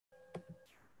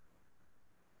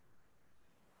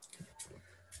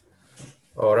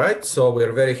All right, so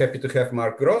we're very happy to have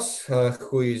Mark Gross,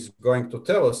 who is going to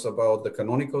tell us about the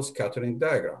canonical scattering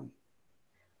diagram.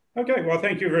 Okay, well,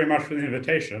 thank you very much for the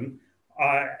invitation.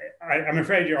 I'm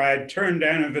afraid I had turned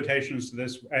down invitations to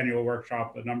this annual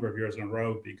workshop a number of years in a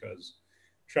row because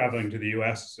traveling to the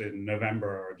US in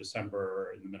November or December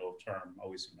or in the middle of term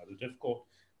always seemed rather difficult,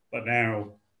 but now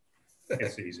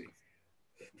it's easy.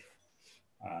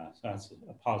 So that's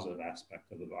a positive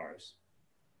aspect of the virus.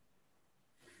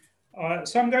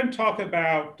 So I'm going to talk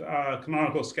about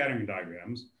canonical scattering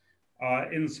diagrams.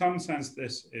 In some sense,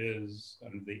 this is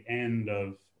kind of the end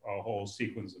of a whole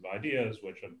sequence of ideas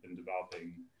which have been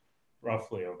developing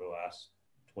roughly over the last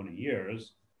 20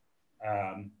 years.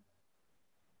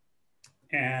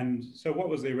 And so what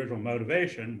was the original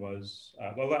motivation was,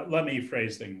 well, let me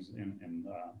phrase things in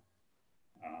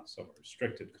sort of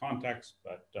restricted context,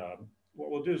 but what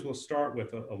we'll do is we'll start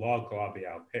with a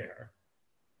log-Calabi-Yau pair.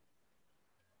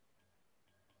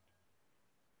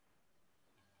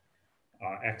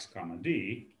 X comma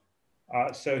D.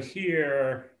 So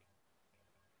here,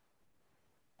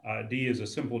 D is a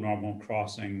simple normal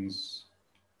crossings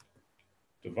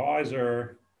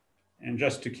divisor. And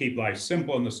just to keep life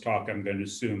simple in this talk, I'm going to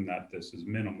assume that this is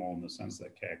minimal in the sense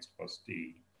that Kx plus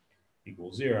D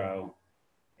equals 0.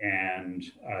 And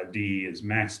D is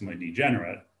maximally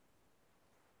degenerate.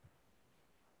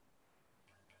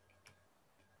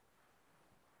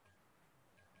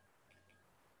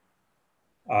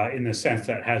 In the sense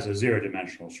that it has a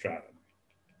zero-dimensional stratum.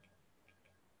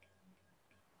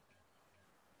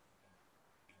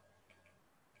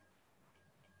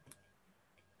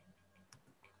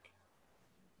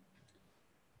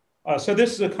 So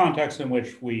this is a context in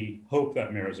which we hope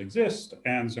that mirrors exist,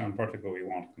 and so in particular, we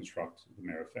want to construct the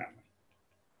mirror family.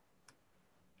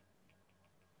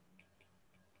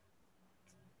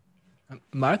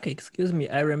 Mark, excuse me,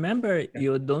 I remember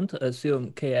you don't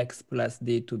assume Kx plus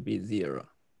D to be 0.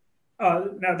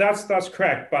 Now that's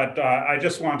correct, but I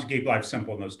just want to keep life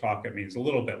simple in this talk. It means a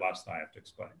little bit less that I have to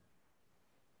explain.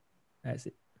 I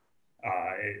see.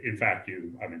 In fact,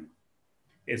 I mean,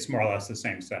 it's more or less the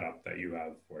same setup that you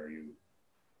have where you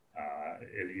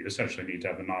essentially need to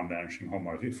have a non-vanishing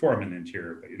homomorphic form in the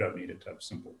interior, but you don't need it to have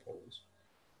simple poles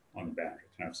on the boundary.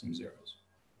 It can have some zeros.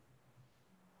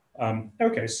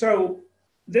 Okay, so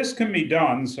this can be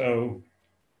done. So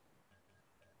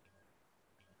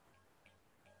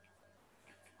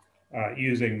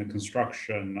using the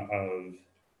construction of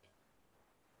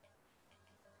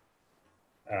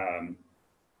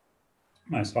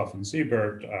myself and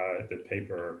Siebert, the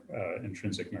paper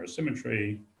Intrinsic Mirror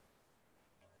Symmetry.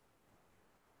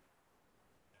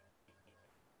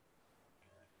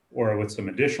 Or with some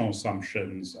additional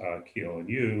assumptions, Kiel and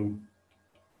Yu,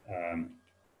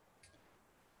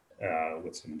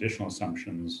 with some additional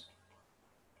assumptions.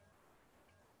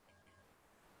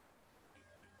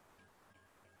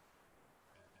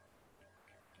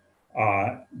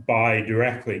 By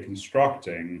directly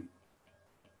constructing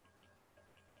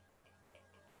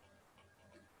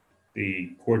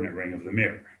the coordinate ring of the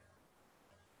mirror.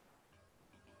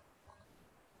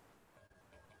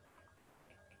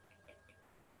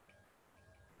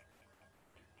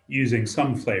 Using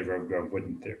some flavor of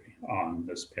Grove-Witten theory on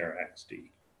this pair XD.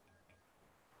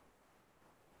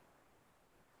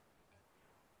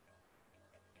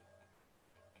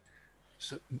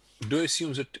 So do you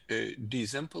assume that D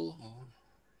is ample?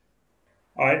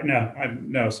 No, I have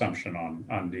no assumption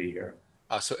on D here.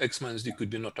 So X minus D could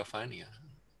be not affine, yeah.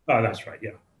 That's right,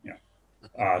 yeah.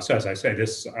 So as I say,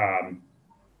 this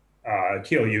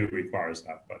Kiel-Yu requires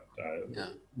that, but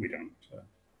we don't.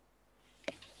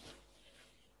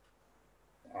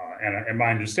 And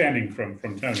my understanding from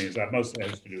Tony is that mostly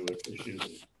has to do with issues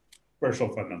of virtual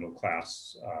fundamental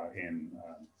class in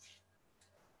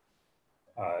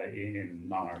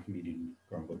non-Archimedean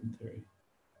Grove-Witten theory.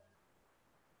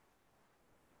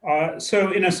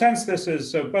 So in a sense,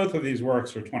 so both of these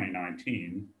works are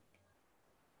 2019.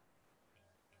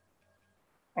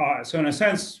 So in a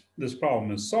sense, this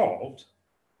problem is solved.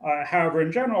 However,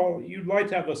 in general, you'd like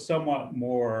to have a somewhat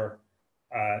more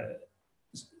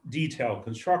detailed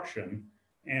construction.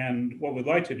 And what we'd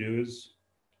like to do is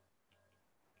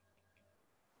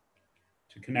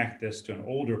to connect this to an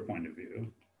older point of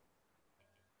view.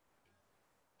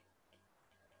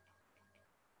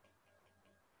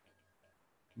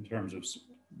 In terms of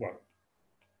what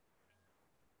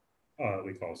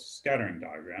we call scattering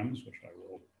diagrams, which I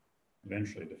will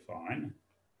eventually define,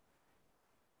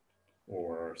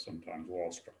 or sometimes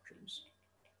wall structures.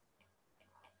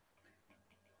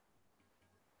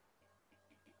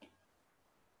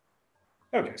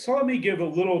 Okay, so let me give a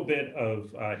little bit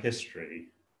of history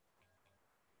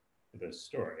this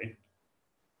story.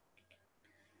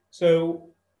 So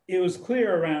it was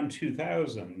clear around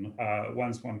 2000,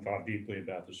 once one thought deeply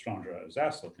about the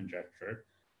Strangera-Zaslow conjecture,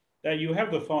 that you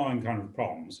have the following kind of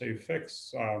problem. So you fix,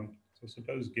 so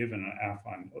suppose given an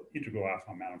affine, integral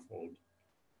affine manifold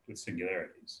with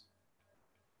singularities.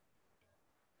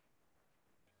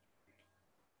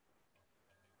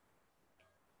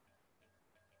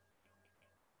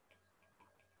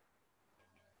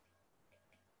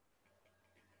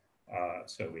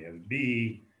 So we have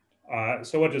B.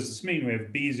 So what does this mean? We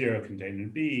have B0 contained in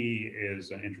B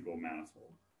is an integral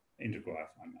manifold, integral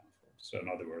affine manifold. So in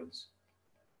other words,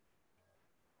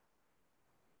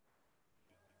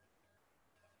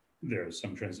 there's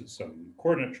some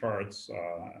coordinate charts,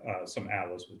 some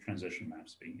atlas with transition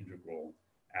maps being integral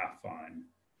affine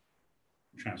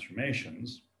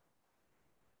transformations.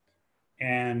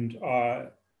 And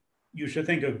you should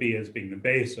think of B as being the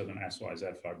base of an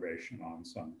SYZ fibration on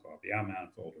some Claude-Biot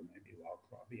manifold, or maybe log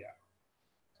Claude-Biot.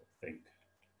 So think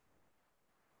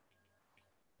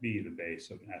B the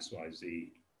base of an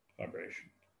SYZ fibration.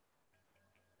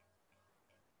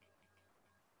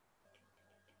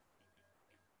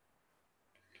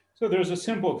 So there's a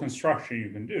simple construction you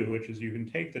can do, which is you can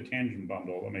take the tangent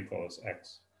bundle, let me call this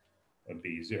X of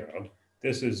B0.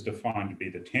 This is defined to be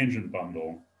the tangent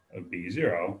bundle of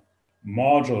B0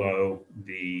 modulo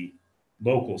the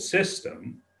local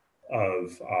system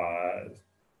of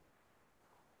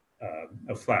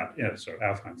a flat, sort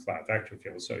of affine flat vector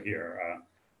field. So here,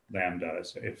 lambda,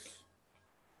 so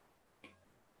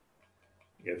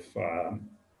if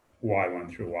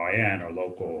y1 through yn are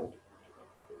local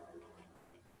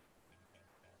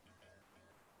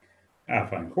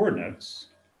affine coordinates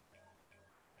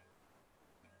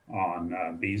on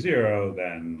B0,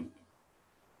 then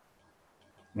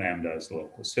lambda is the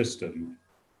local system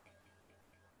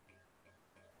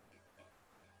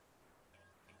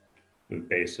with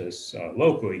basis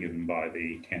locally given by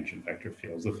the tangent vector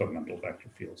fields, the fundamental vector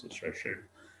fields associated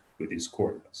with these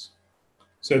coordinates.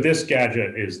 So this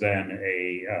gadget is then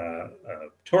a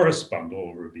torus bundle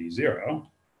over B0.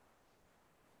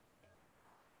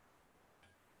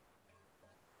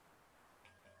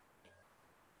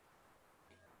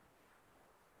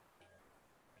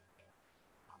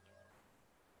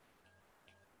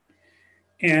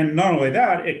 And not only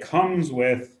that, it comes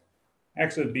with,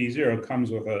 X of B0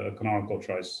 comes with a canonical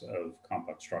choice of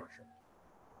complex structure.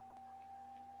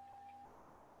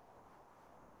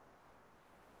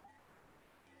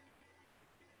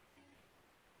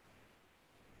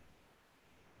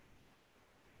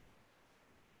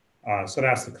 So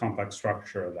that's the complex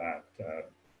structure that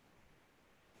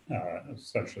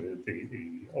essentially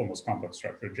the almost complex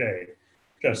structure J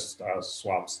just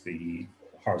swaps the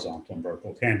horizontal and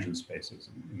vertical tangent spaces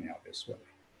in the obvious way,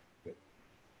 with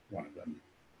one of them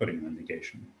putting in the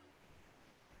negation.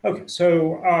 Okay,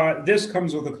 so this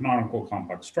comes with a canonical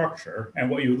complex structure, and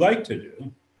what you'd like to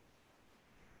do,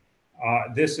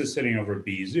 this is sitting over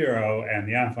B0, and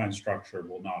the affine structure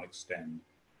will not extend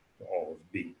to all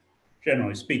of B.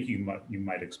 Generally speaking, what you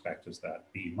might expect is that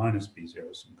B minus B0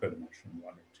 is some codimension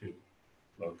 1 or 2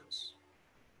 locus.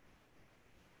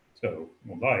 So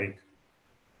we'll like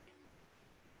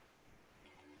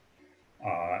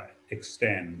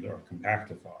extend or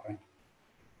compactify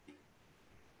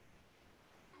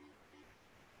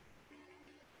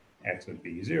X of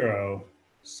B0,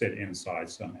 sit inside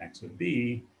some X of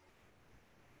B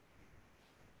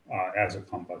as a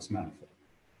complex manifold.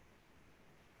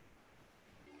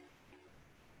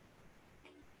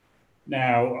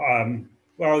 Now,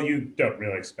 well, you don't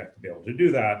really expect to be able to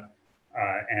do that.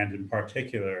 And in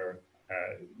particular,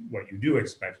 what you do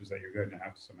expect is that you're going to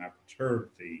have to somehow perturb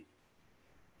the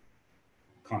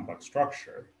complex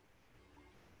structure.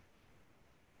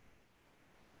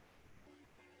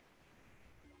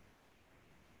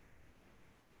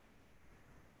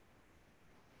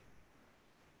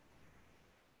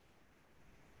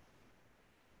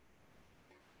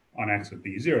 On X of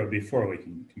B0 before we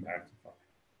can compactify.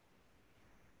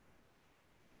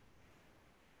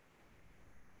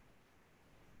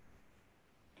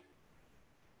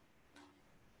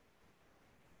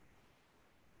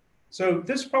 So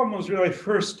this problem was really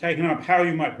first taken up, how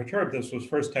you might perturb this was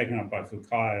first taken up by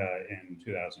Fukaya in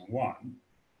 2001,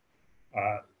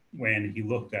 when he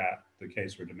looked at the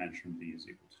case where dimension B is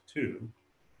equal to 2.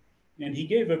 And he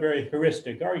gave a very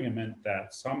heuristic argument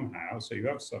that somehow, so you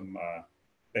have some,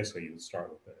 basically you would start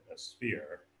with a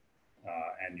sphere,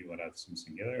 and you would have some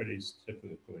singularities,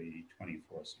 typically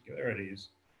 24 singularities,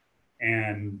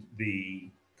 and the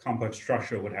complex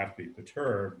structure would have to be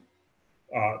perturbed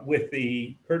with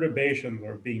the perturbations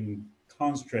or being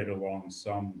concentrated along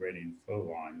some gradient flow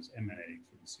lines emanating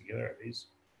from the singularities.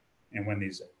 And when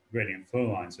these gradient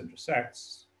flow lines intersect,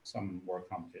 some more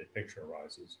complicated picture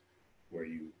arises where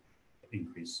you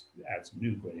add some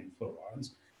new gradient flow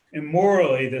lines. And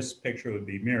morally, this picture would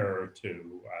be mirrored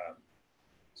to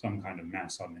some kind of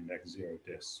mass on index zero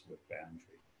disks with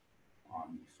boundary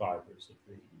on fibers of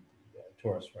the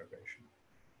torus vibration.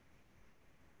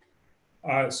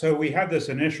 So we had this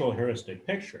initial heuristic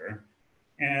picture,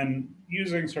 and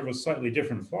using sort of a slightly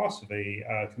different philosophy,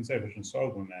 Konsevich and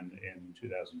Soglman in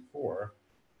 2004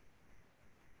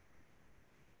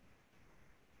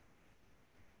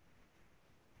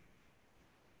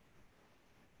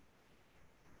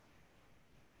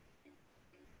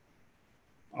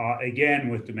 again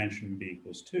with dimension b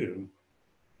equals 2,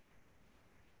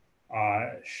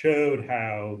 showed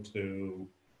how to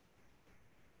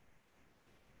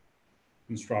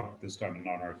construct this time a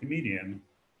non-Archimedean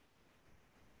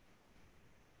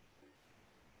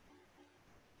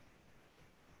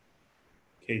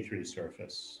K3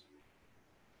 surface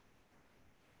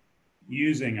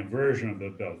using a version of the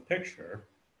above picture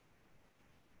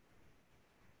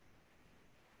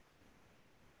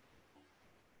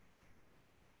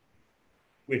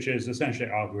which is essentially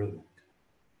algorithmic.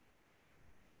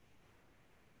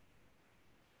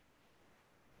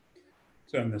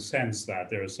 So in the sense that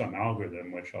there is some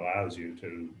algorithm which allows you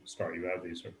to start, you have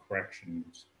these sort of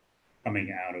corrections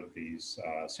coming out of these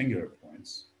singular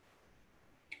points.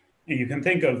 And you can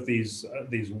think of these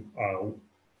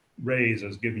rays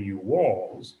as giving you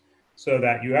walls, so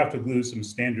that you have to glue some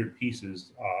standard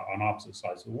pieces on opposite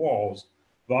sides of the walls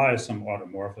via some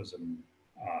automorphism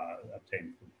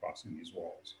obtained from crossing these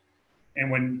walls. And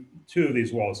when two of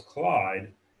these walls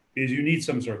collide, is you need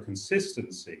some sort of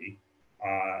consistency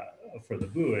for the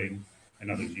buoying.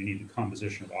 In other words, you need the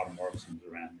composition of automorphisms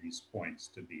around these points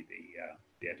to be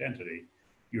the identity.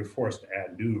 You're forced to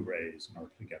add new rays in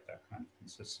order to get that kind of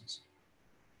consistency.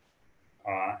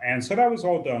 And so that was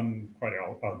all done quite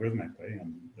algorithmically,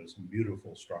 and there's some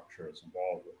beautiful structures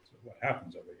involved with what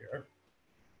happens over here.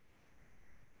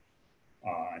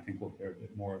 I think we'll hear a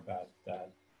bit more about that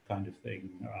kind of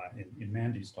thing in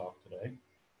Mandy's talk today.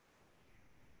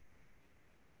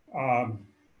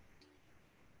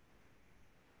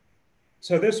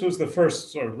 So this was the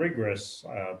first sort of rigorous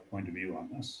point of view on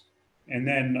this. And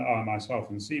then myself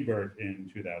and Siebert in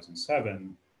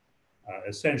 2007,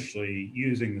 essentially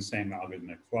using the same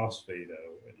algorithmic philosophy,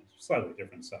 though in a slightly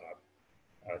different setup,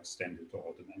 extended to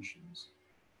all dimensions.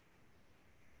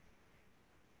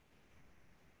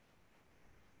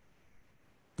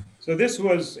 So this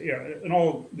was, in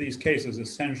all these cases,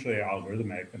 essentially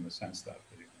algorithmic in the sense that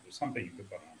there's something you could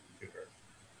put on a computer.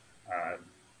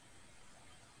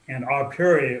 And a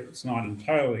priori, it's not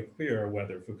entirely clear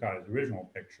whether Fukai's original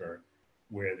picture,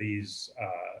 where these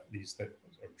sort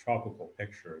of tropical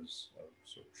pictures of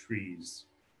sort of trees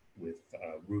with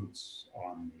roots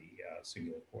on the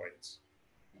singular points,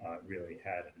 really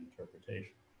had an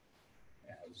interpretation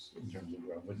as in terms of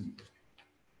Witten.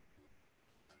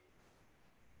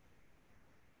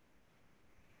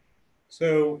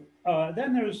 So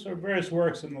then there's sort of various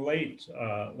works in the late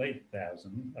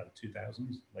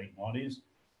 2000s, late noughties.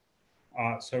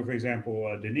 So for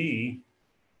example, Denis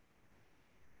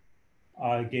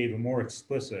gave a more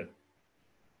explicit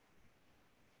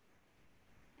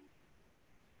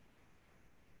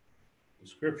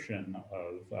description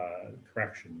of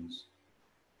corrections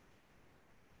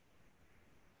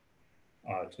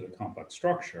to the complex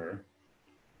structure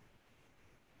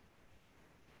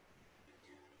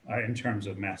in terms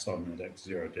of mass element index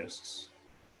zero disks.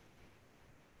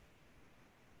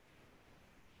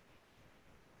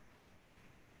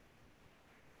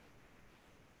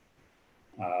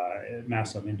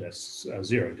 Mass element index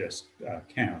zero disk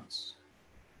counts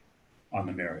on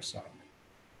the mirror side.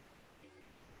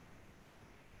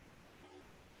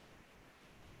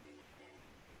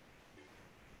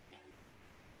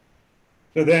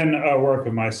 So then a work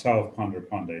of myself, Ponder,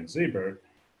 Pandey, and Siebert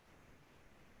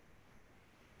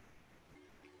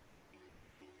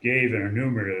gave an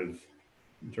enumerative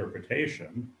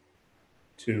interpretation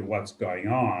to what's going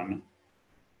on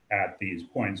at these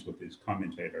points with these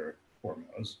commutator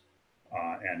formulas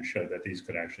and showed that these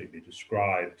could actually be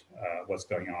described, what's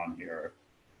going on here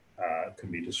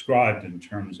can be described in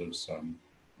terms of some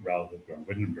relative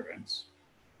Gromb-Witten invariance.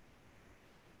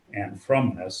 And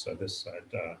from this, so this sort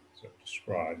of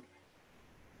described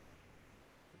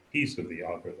a piece of the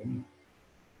algorithm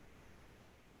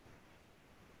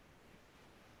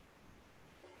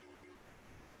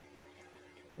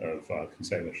of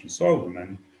Konsevich and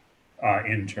Soglman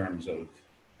in terms of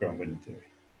Gromb-Witten theory.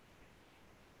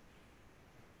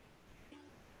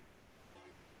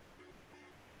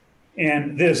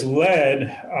 And this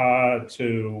led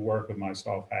to work with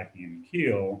myself, Hacking and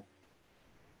Keel,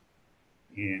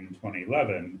 in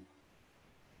 2011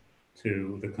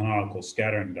 to the canonical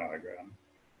scattering diagram.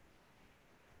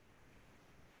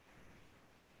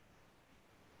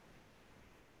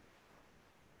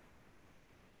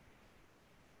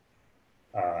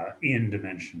 In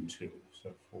dimension 2,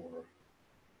 so for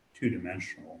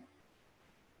two-dimensional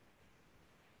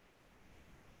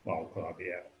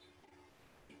caveat.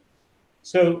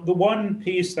 So the one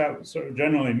piece that's sort of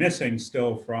generally missing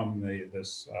still from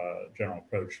this general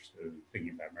approach to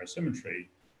thinking about mirror symmetry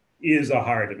is a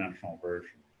higher dimensional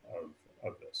version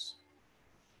of this.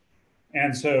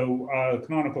 And so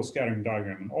canonical scattering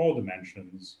diagram in all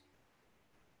dimensions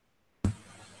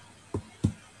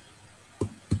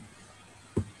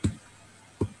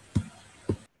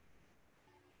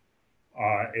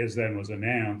was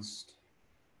announced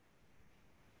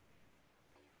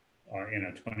in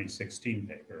a 2016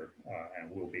 paper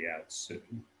and will be out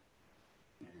soon.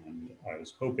 And I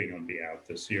was hoping it would be out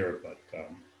this year, but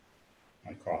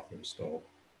my co-author is still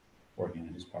working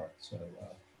on his part, so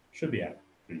should be out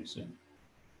pretty soon.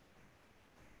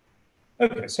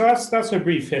 Okay, so that's a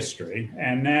brief history,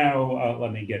 and now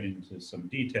let me get into some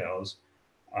details.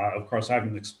 Of course, I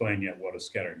haven't explained yet what a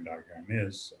scattering diagram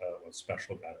is, what's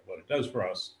special about it, what it does for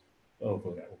us.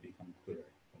 Hopefully that will become clear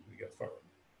as we go forward.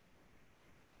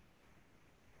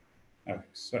 Okay,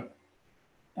 so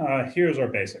here's our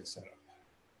basic setup.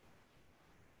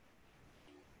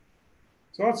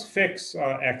 So let's fix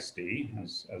xd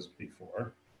as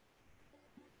before.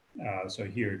 So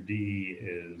here d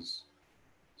is,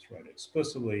 let's write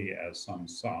explicitly as some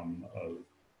sum of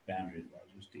boundary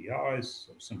values di's,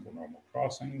 so simple normal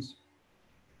crossings,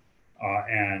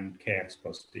 and kx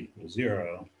plus d equals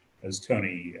 0. As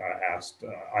Tony asked,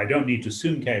 I don't need to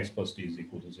assume kx plus d is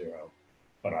equal to 0,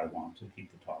 but I want to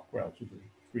keep the talk relatively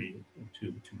free of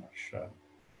too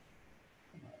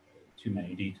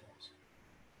many details.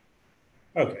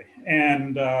 Okay,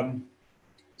 and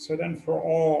so then for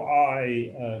all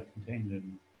I contained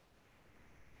in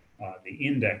the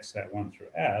index at 1 through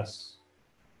s,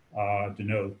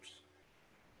 denote,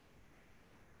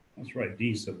 let's write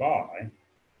d sub I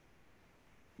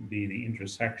be the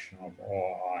intersection of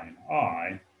all I and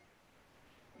I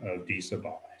of d sub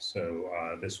I.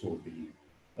 So this will be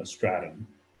a stratum,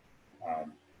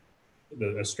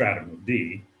 a stratum of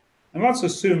d. And let's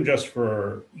assume, just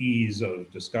for ease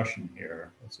of discussion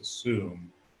here, let's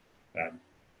assume that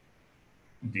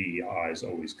di is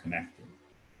always connected.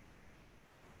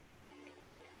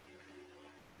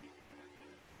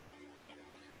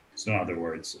 So in other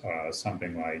words,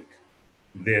 something like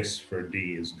this for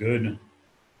d is good,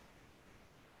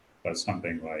 but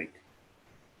something like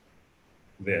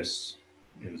this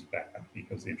is bad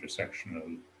because the intersection of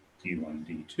d1 and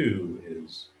d2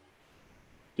 is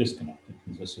disconnected,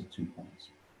 consists of 2 points.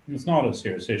 And it's not a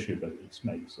serious issue, but it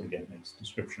makes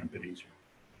description a bit easier.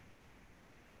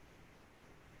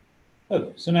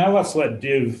 Okay, so now let's let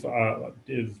div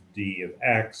d of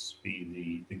x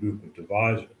be the group of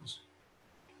divisors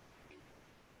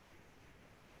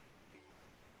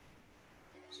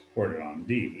supported on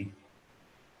d.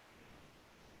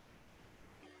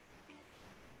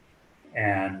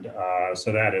 And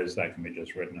so that can be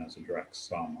just written as a direct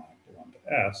sum of 1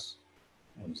 to s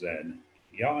of z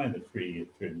di, the free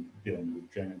dealing with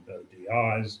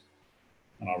di's,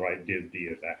 and I'll write div d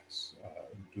of x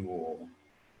dual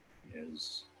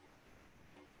is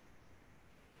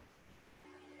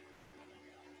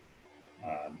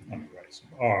let me write some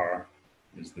r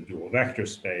is the dual vector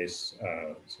space,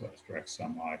 so that's direct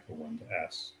sum I for 1 to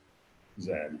s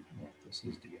z, well, this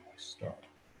is di star.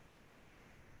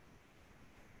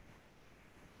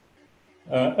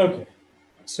 Okay,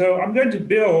 so I'm going to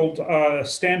build a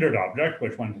standard object,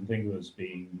 which one can think of as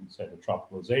being, say, the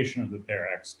tropicalization of the pair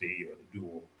xd, or the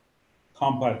dual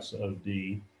complex of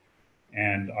d,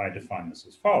 and I define this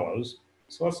as follows.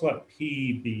 So let's let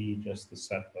P be just the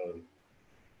set of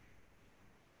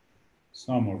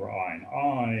sum over I and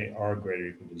I, r greater or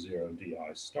equal to 0, di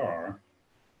star,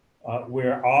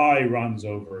 where I runs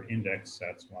over index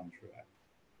sets 1 through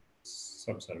s,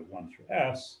 subset of 1 through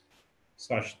s,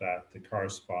 such that the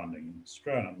corresponding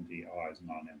stratum di is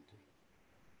non-empty.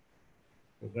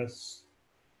 So this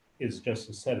is just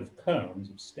a set of cones,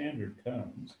 of standard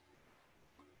cones,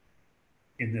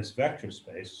 in this vector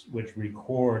space, which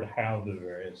record how the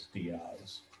various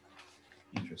di's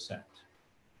intersect.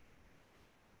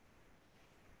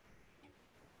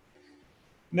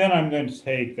 And then I'm going to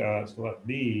take, so let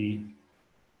B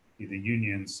be the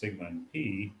union sigma and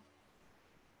P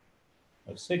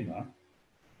of sigma.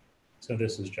 So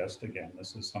this is just, again,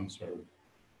 this is some sort of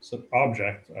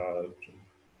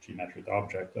geometric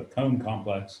object, a cone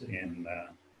complex in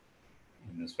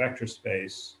this vector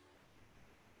space,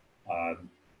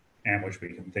 and which we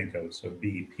can think of, so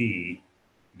BP,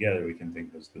 together we can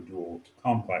think of as the dual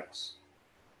complex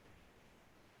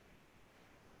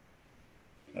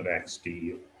of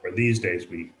XD, or these days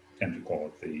we tend to call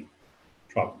it the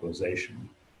tropicalization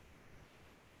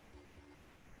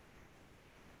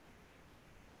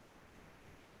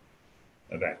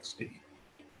of XD.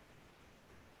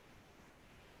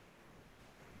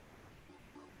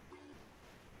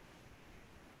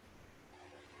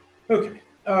 Okay,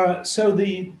 so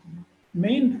the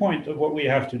main point of what we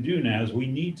have to do now is we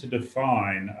need to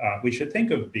define, we should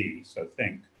think of B, so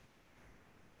think.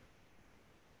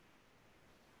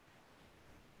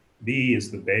 B is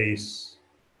the base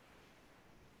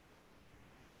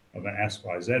of an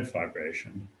SYZ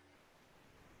fibration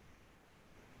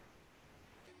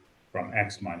from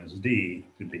X minus D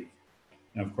to D.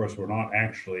 Now, of course, we're not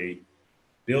actually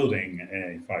building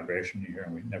a fibration here,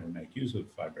 and we never make use of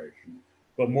fibration,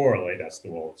 but morally, that's the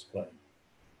role it's playing.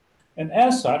 And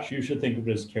as such, you should think of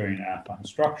it as carrying an affine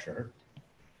structure,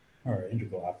 or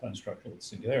integral affine structure with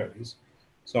singularities.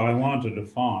 So I want to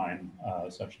define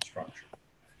such a structure.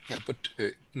 Yeah, but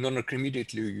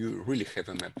non-intermediately, you really have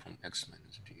a map from X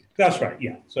minus D. That's right,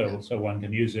 yeah. So one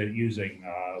can use it using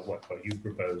what you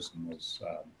proposed and was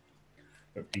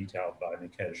detailed by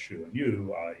Nikesh, Shu, and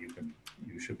you.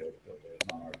 You should be able to build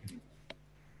a non-Archimedean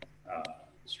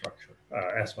structure,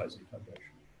 SYZ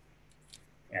fibration.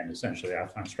 And essentially, the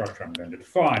affine structure I'm going to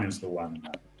define is the one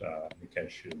that Nikesh,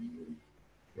 Shu, and you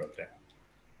wrote down.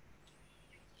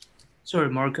 Sorry,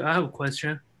 Mark, I have a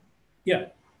question. Yeah.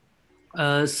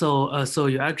 So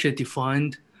you actually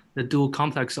defined the dual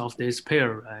complex of this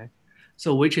pair, right?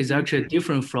 So which is actually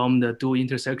different from the dual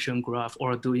intersection graph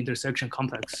or dual intersection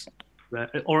complex, right?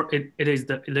 Or it is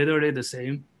literally the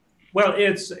same? Well,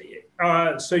 it's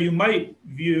so you might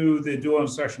view the dual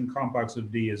intersection complex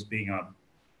of D as being a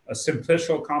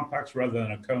simplicial complex rather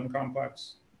than a cone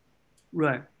complex.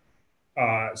 Right.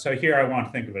 So here I want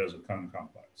to think of it as a cone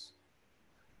complex.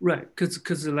 Right,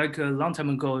 because like a long time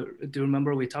ago, do you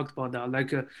remember we talked about that?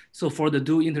 Like, so for the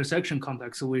dual intersection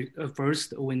complex, we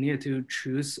first we need to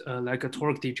choose like a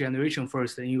torque degeneration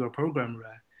first in your program,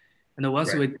 right? And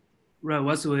once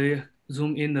we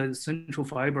zoom in the central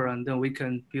fiber, and then we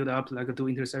can build up like a dual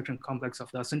intersection complex of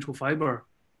the central fiber,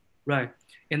 right?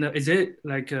 And is it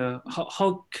like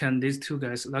how can these two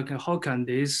guys how can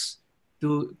this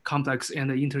dual complex and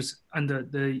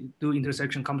the dual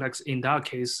intersection complex in that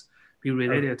case be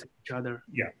related to each other?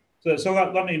 Yeah. So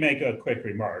let me make a quick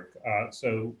remark.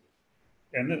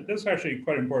 And this is actually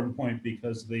quite an important point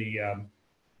because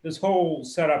this whole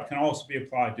setup can also be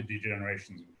applied to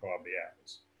degenerations of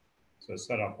Calabi-Yau. So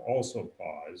setup also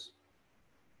applies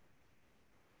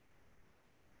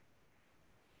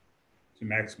to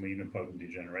maximally unipotent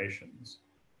degenerations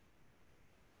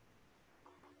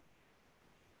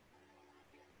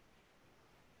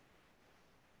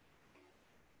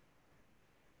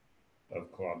of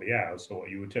Calabi-Yau. So what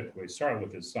you would typically start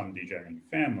with is some degenerating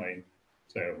family,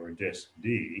 say over disk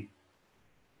D.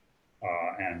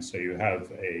 And so you have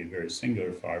a very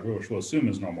singular fiber, which we'll assume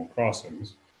is normal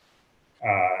crossings,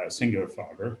 a singular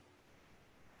fiber.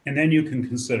 And then you can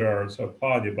consider, so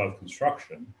apply the above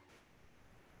construction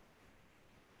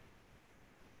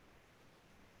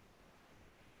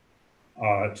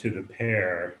to the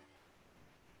pair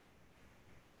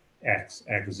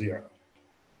X0.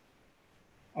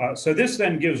 So this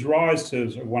then gives rise to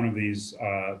one of these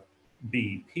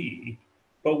BP,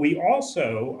 but we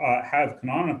also have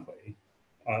canonically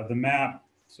the map,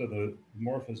 so the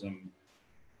morphism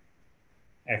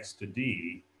X to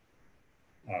D,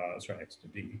 X to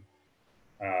D,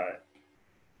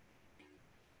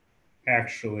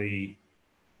 actually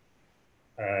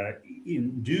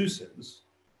induces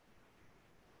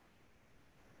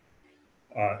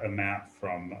a map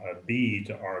from B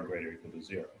to R greater or equal to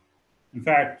 0. In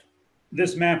fact,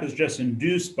 this map is just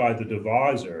induced by the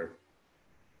divisor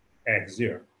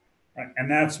X0. Right? And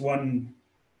that's one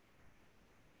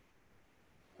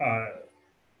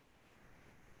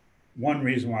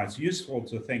reason why it's useful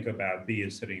to think about B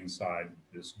as sitting inside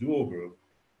this dual group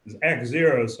is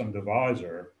X0 is some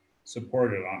divisor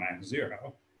supported on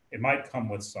X0. It might come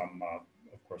with some,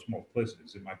 of course,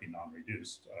 multiplicities. It might be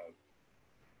non-reduced,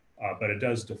 but it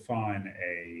does define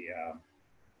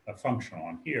a function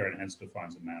on here, and hence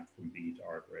defines a map from B to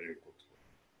R greater or equal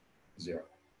to 0.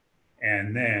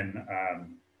 And then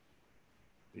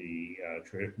the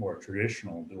more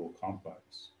traditional dual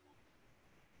complex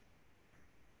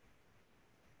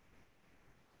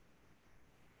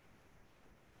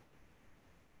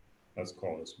let's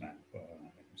call this map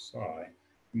psi.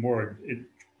 More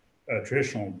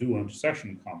traditional dual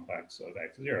intersection complex of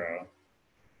x0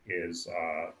 is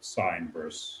psi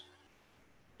inverse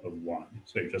of 1.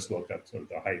 So you just look at sort of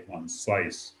the height 1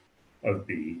 slice of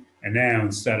B. And now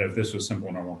instead of this was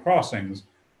simple normal crossings,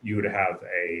 you would have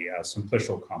a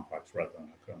simplicial complex rather than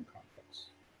a cone complex.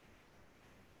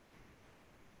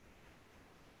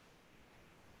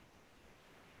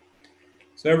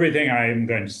 So everything I am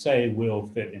going to say will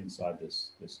fit inside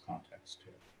this context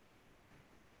here.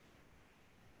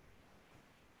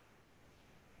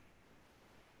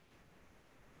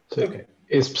 So okay.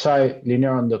 Is psi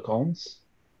linear on the cones?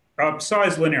 Psi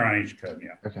is linear on each cone,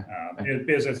 yeah. Okay.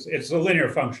 It's a linear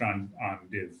function on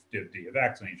div d of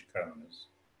x, and each cone is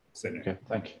linear. Okay,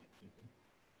 thank you.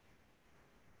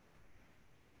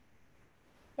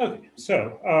 Okay,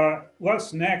 so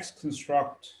let's next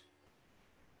construct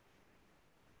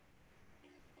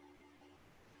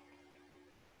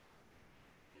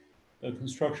the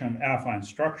construction of affine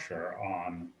structure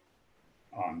on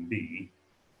B,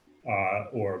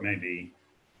 or maybe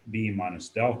B minus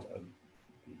delta,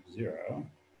 B0,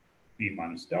 B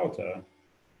minus delta,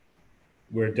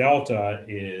 where delta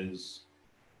is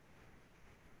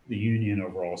the union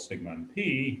over all sigma and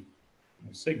P,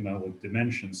 sigma with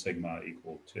dimension sigma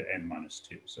equal to n minus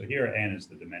 2. So here n is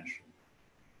the dimension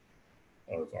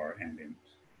of our ambient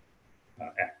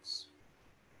x.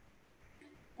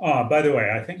 By the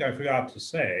way, I think I forgot to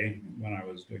say when I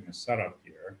was doing the setup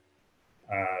here,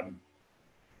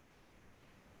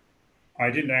 I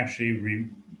didn't actually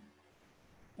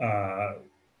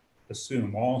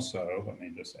assume also, let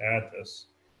me just add this.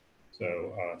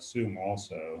 So assume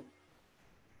also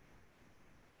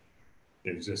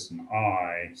there exists an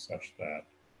I such that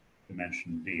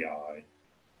dimension di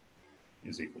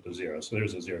is equal to 0. So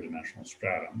there's a 0-dimensional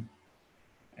stratum.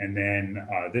 And then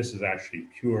this is actually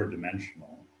pure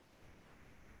dimensional.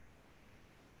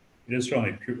 It is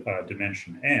certainly pure,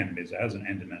 dimension n because it has an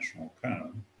n-dimensional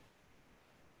cone.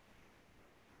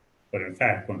 But in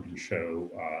fact, one can show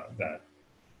that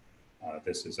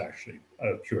this is actually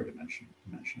a pure dimension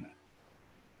n.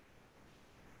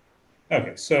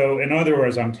 Okay, so in other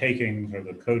words, I'm taking sort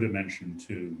of the codimension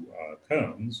to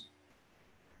cones,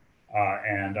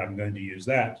 and I'm going to use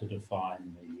that to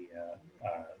define the,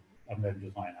 I'm going to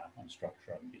define affine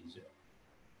structure on B0.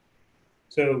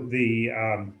 So the,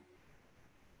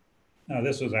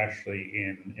 this was actually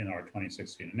in our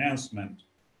 2016 announcement,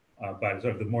 but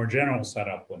sort of the more general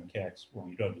setup when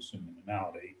we don't assume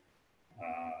minimality,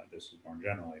 this is more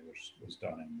generally, which was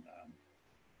done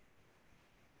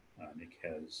in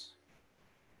Nikkei's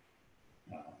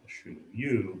Shu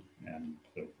Yu, and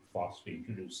the philosophy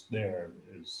introduced there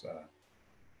is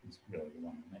really the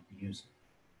one we're making use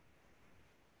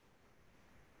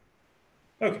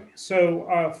of. Okay, so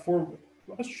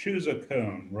let's choose a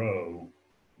cone rho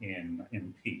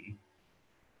in P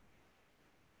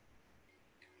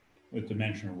with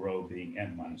dimension rho being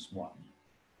n minus 1.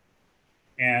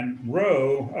 And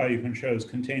rho, you can show, is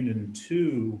contained in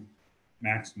 2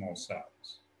 maximal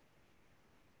cells.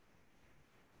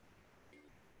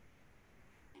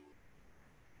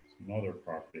 Another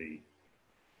property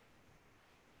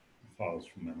follows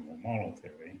from minimal model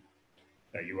theory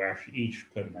that you actually each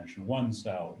codimension 1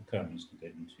 cell cone is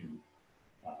contained in 2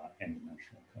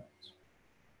 n-dimensional cones.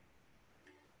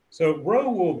 So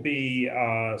rho will be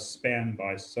spanned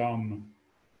by some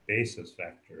basis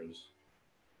vectors,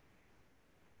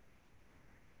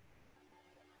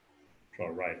 which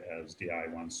I'll write as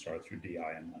di1 star through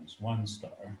din minus 1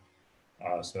 star.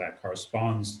 So that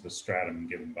corresponds to the stratum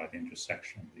given by the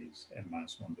intersection of these n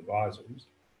minus 1 divisors.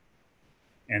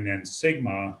 And then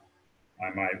sigma, I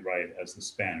might write as the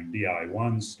span of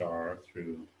di1 star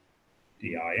through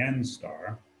din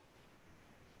star.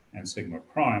 And sigma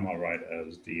prime, I'll write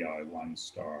as di1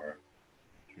 star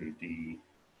through din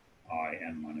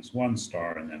minus 1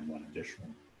 star, and then one additional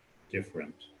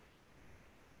different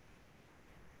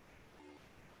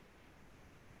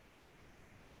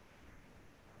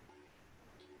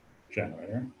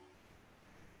generator.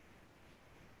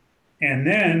 And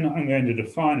then I'm going to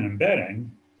define an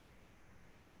embedding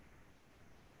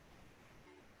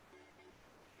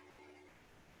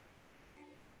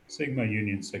sigma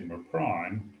union sigma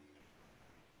prime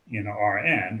in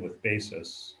Rn with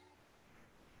basis,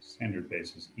 standard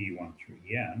basis E1 through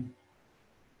En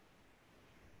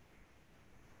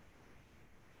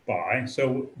by,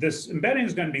 so this embedding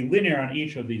is going to be linear on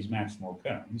each of these maximal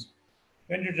cones.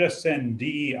 Then you just send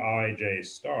dij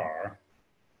star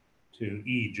to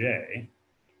ej.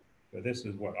 So this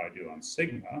is what I do on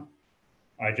sigma.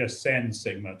 I just send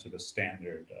sigma to the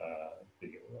standard,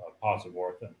 the positive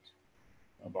orthant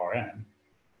of Rn.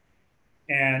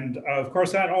 And of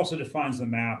course, that also defines the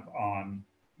map on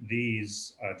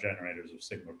these generators of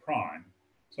sigma prime.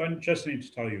 So I just need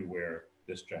to tell you where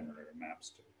this generator maps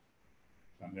to.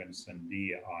 So I'm going to send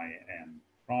din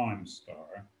prime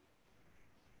star.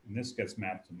 And this gets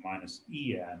mapped to minus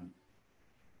en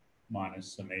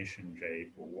minus summation j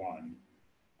equal 1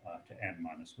 to n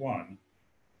minus 1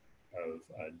 of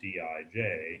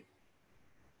dij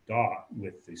dot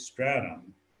with the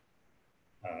stratum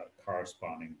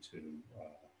corresponding to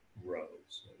rows,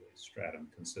 so the stratum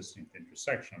consisting of the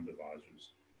intersection of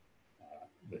divisors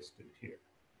listed here.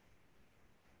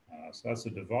 So that's a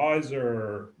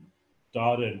divisor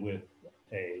dotted with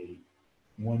a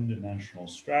one-dimensional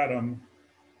stratum,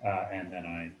 and then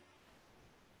I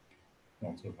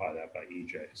multiply that by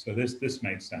ej. So this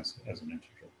makes sense as an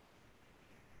integer.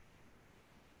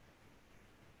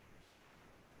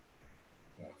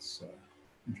 That's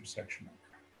intersection number.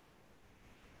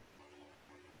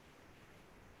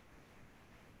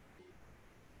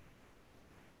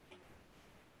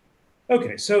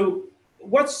 Okay, so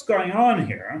what's going on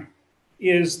here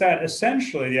is that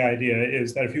essentially the idea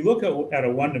is that if you look at a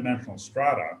one-dimensional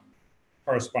strata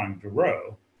corresponding to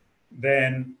rho,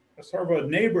 then a sort of a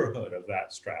neighborhood of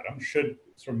that stratum should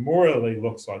sort of morally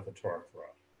looks like the toric rho.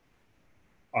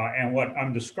 And what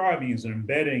I'm describing is an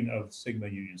embedding of sigma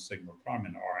union sigma prime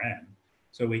in Rn.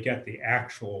 So we get the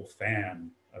actual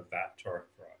fan of that toric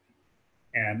rho.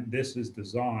 And this is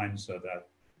designed so that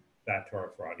that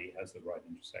toric rho has the right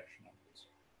intersection numbers.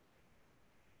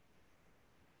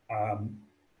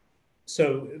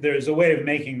 So there's a way of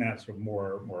making that sort of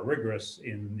more rigorous.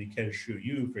 In the case Shu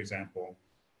Yu, for example,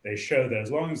 they show that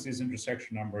as long as these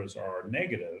intersection numbers are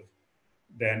negative,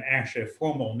 then actually a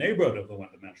formal neighborhood of the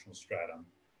one-dimensional stratum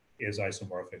is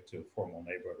isomorphic to a formal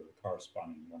neighborhood of the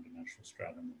corresponding one-dimensional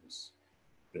stratum of this,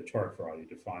 the toric variety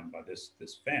defined by this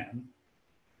fan.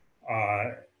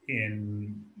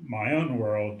 In my own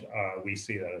world, we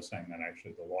see that as saying that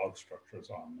actually the log structure is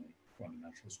on the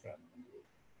one-dimensional stratum.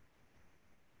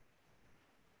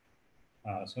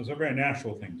 So it's a very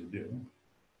natural thing to do.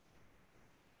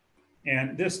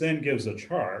 And this then gives a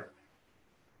chart,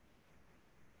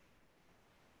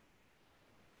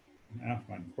 an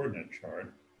affine coordinate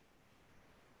chart,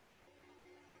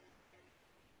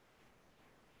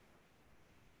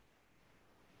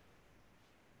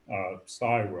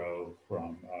 psi rho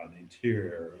from the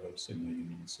interior of sigma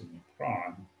union sigma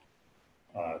prime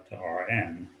to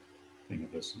Rn. Think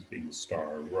of this as being a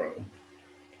star rho.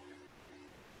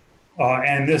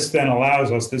 And this then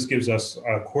allows us, this gives us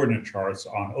coordinate charts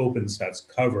on open sets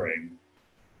covering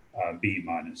B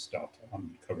minus delta,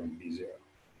 covering B0.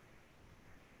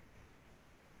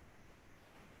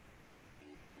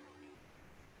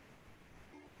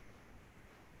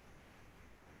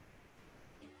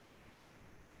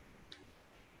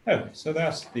 Okay, so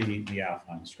that's the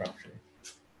affine structure.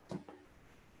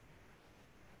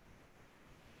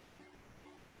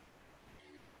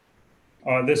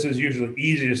 This is usually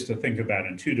easiest to think about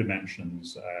in 2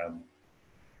 dimensions,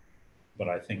 but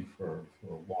I think for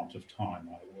want of time,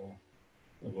 I will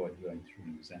avoid going through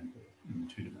an example in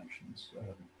 2 dimensions,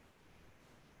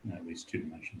 at least 2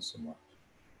 dimensions somewhat.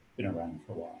 Been around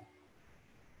for a while.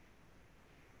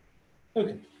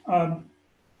 Okay,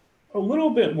 a little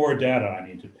bit more data I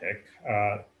need to pick.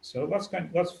 So let's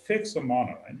fix a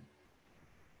monoid.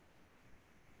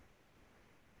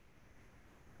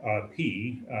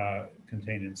 P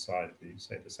contained inside the,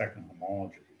 say, the second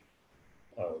homology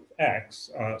of X.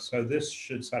 So this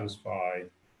should satisfy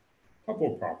a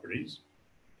couple of properties.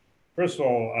 First of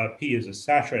all, P is a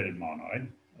saturated monoid,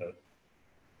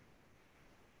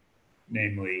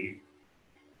 namely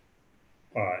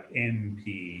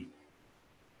NP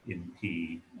in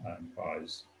P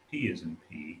implies P is in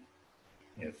P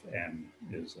if M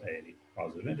is a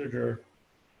positive integer.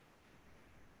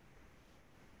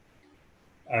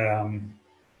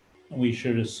 We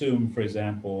should assume, for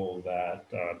example, that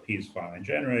P is finally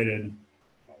generated.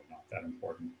 Probably not that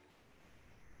important.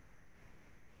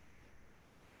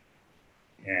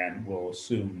 And we'll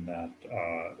assume that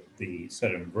the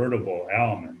set of invertible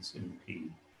elements in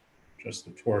P, just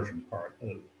the torsion part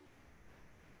of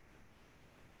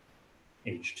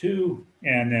H2.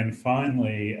 And then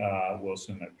finally, we'll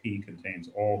assume that P contains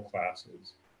all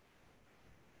classes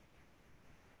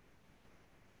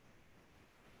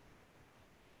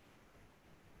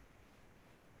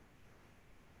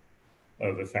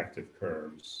of effective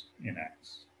curves in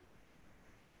X.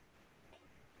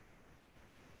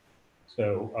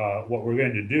 So what we're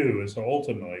going to do is, so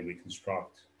ultimately we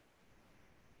construct,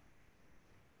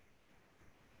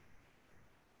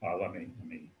 okay,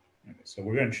 so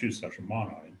we're going to choose such a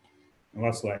monoid. And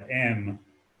let's let M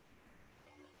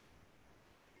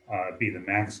be the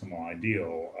maximal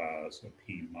ideal, so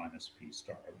P minus P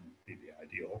star would be the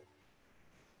ideal.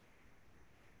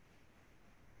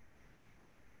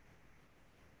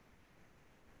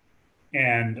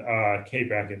 And K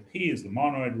bracket P is the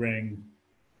monoid ring.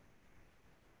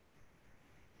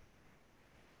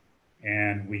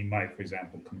 And we might, for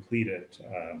example, complete it.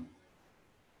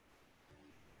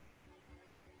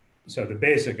 So the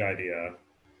basic idea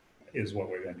is what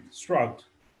we're going to construct.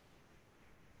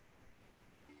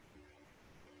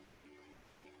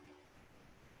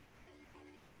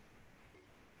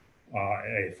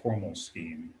 A formal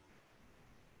scheme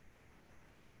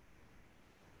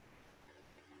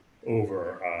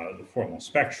over the formal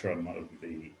spectrum of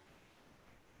the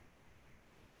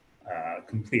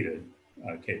completed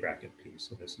K bracket P.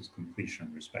 So this is completion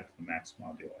with respect to the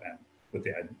maximal ideal M with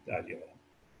the ideal M.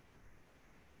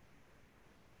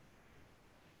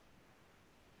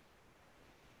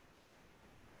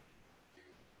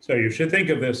 So you should think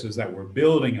of this as that we're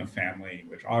building a family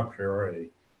which a priori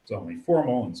is only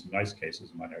formal. In some nice cases,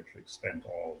 it might actually extend to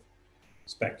all of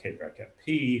spec K bracket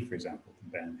P, for example,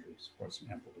 the boundaries for some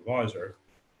ample divisor.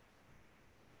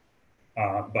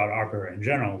 But a priori in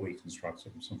general, we construct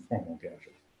some formal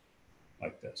gadget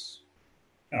like this.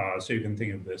 So you can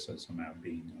think of this as somehow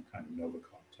being a kind of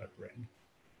Novikov type ring,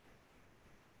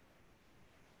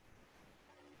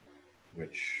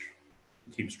 which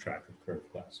keeps track of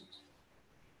curved classes.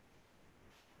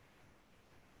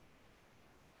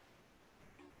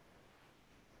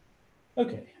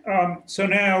 Okay, so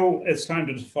now it's time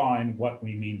to define what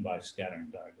we mean by scattering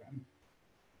diagram.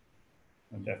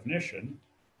 A definition: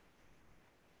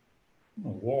 a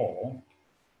wall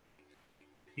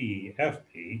P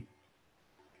FP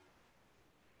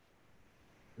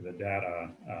for the data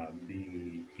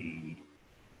B, P,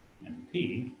 and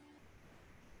P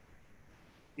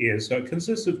is, so it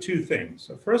consists of two things.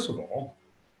 So first of all,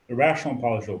 the rational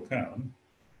polygonal cone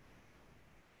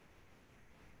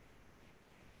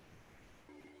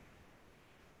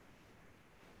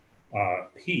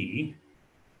P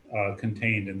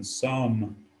contained in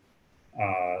some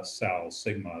cell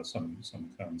sigma, some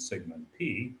cone sigma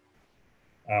P.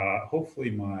 Hopefully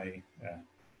my,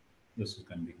 this is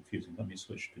going to be confusing. Let me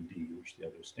switch to D, which is the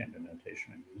other standard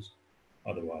notation I use.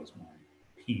 Otherwise my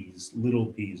P's, little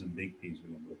p's and big P's are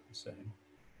going to look the same.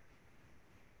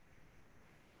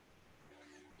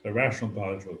 So rational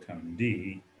polygonal cone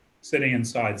D sitting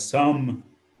inside some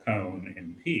cone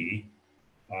in P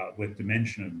with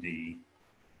dimension of D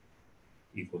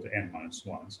equal to n minus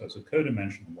 1. So it's a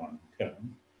codimensional 1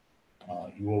 cone.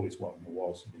 You always want the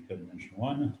walls to be codimensional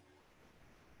 1,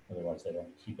 otherwise they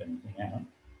don't keep anything out.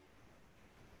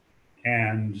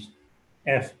 And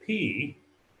FP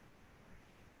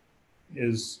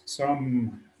is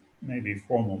some maybe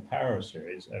formal power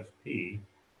series, FP.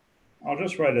 I'll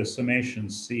just write a summation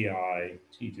Ci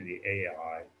t to the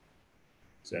AI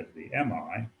z to the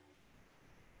mi,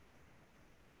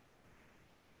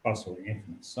 also an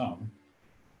infinite sum,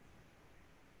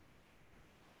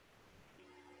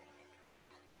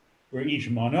 where each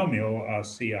monomial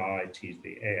Ci t to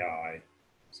the AI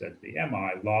z to the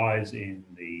mi lies in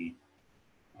the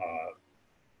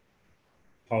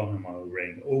polynomial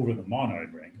ring over the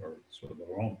monoid ring, or sort of the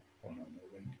Rome polynomial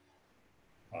ring,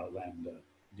 lambda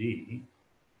d,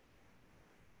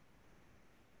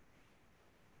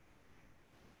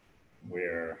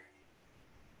 where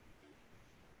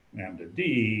lambda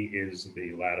d is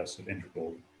the lattice of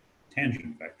integral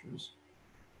tangent vectors.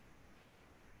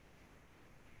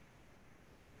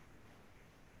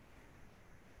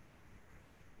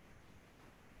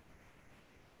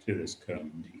 To this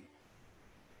cone D.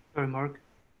 Sorry, Mark.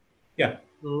 Yeah.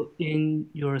 So in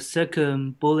your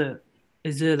second bullet,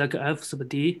 is it like F sub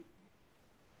D?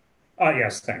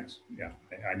 Yes, thanks. Yeah,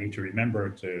 I need to remember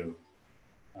to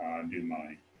do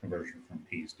my conversion from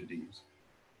P's to D's.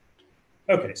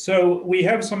 Okay, so we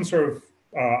have some sort of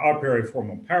a priori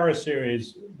formal power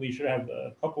series. We should have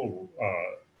a couple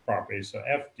properties. So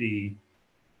FD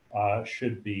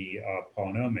should be a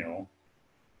polynomial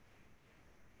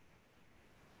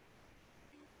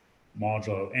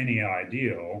modulo any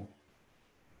ideal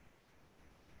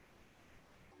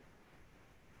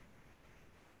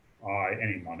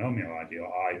any monomial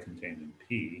ideal I contained in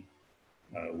P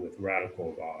with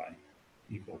radical of I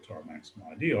equal to our maximal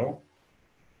ideal.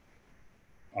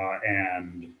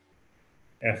 And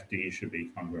FD should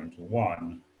be congruent to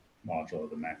 1 modulo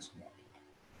the maximal.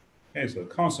 Okay, so the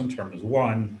constant term is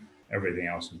 1. Everything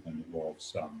else is going to involve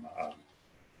some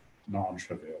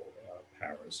non-trivial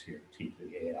powers here, T to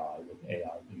the AI, with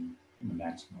AI being the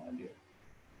maximal ideal.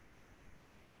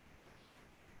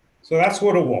 So that's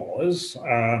what a wall is.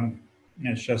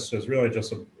 It's really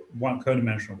just a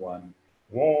codimensional one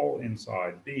wall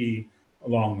inside B,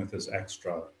 along with this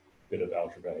extra bit of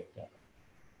algebraic data.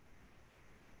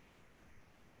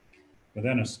 But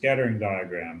then a scattering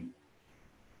diagram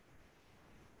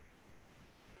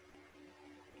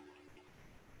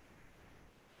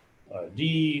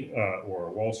D or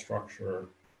a wall structure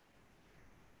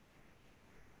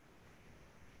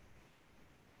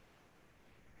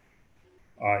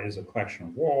is a collection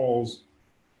of walls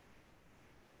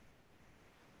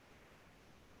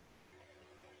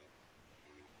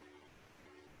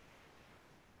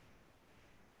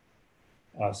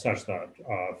such that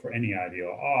for any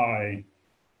ideal I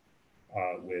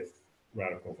with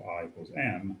radical of I equals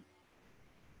M,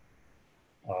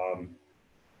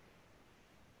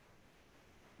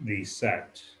 the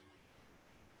set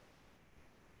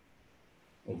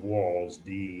of walls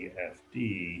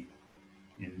DFD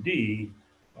in D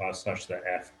such that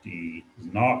FD is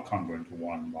not congruent to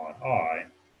 1 mod I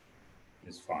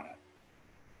is finite.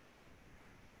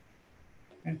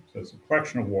 Okay, so it's a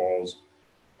collection of walls.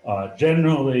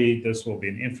 Generally, this will be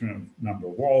an infinite number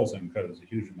of walls and encodes a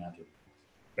huge amount of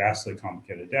vastly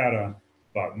complicated data,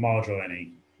 but modulo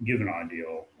any given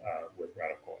ideal with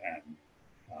radical n,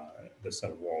 the set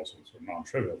of walls with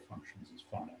non-trivial functions is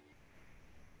finite.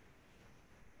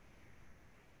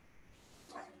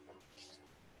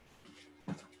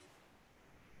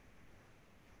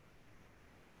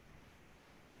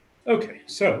 Okay,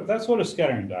 so that's what a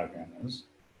scattering diagram is.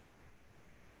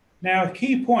 Now, a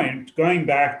key point, going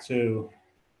back to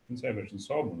Kontsevich and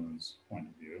Solomon's point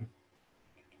of view,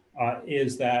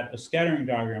 is that a scattering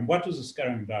diagram, what does a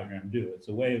scattering diagram do? It's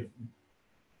a way of,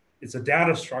 it's a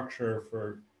data structure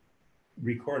for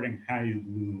recording how you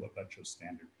glue a bunch of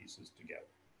standard pieces together.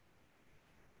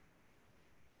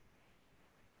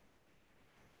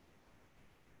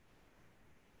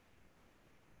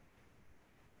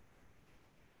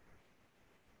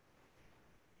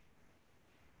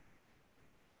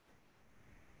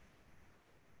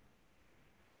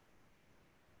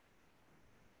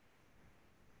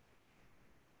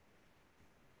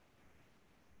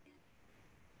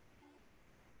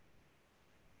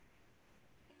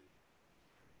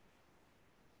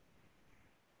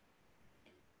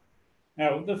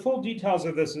 Now, the full details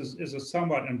of this is a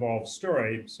somewhat involved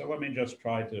story, so let me just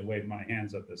try to wave my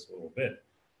hands at this a little bit.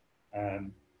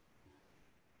 Of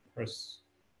course,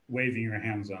 waving your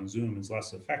hands on Zoom is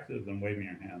less effective than waving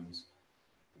your hands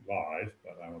live,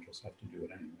 but I will just have to do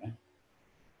it anyway.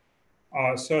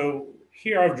 So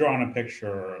here I've drawn a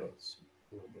picture that's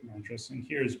a little bit more interesting.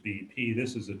 Here's BP.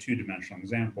 This is a two-dimensional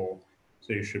example,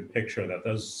 so you should picture that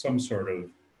there's some sort of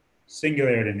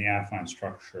singularity in the affine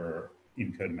structure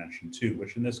in codimension 2,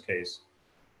 which in this case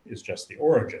is just the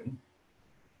origin.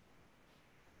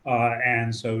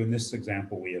 And so in this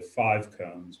example, we have 5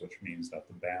 cones, which means that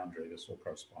the boundary, this will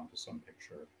correspond to some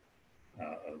picture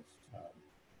of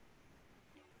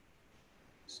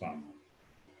some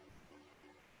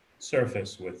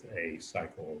surface with a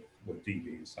cycle, with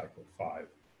dB, a cycle of 5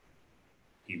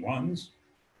 P1s.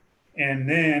 And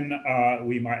then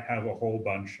we might have a whole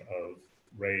bunch of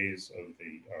rays of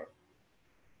the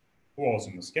walls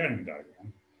in the scattering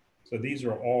diagram. So these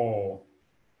are all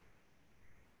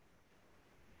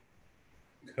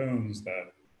cones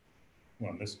that,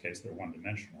 well, in this case, they're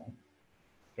one-dimensional,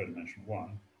 codimension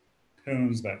 1,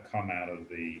 cones that come out of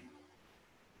the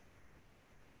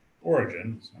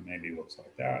origin. So maybe it looks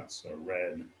like that. So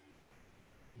red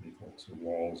is equal to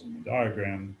walls in the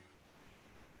diagram.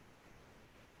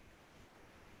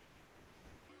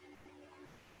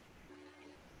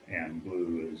 And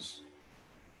blue is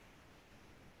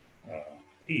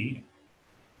P.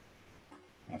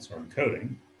 That's our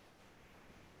encoding.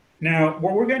 Now,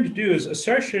 what we're going to do is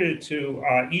associated to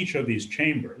each of these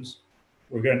chambers,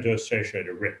 we're going to associate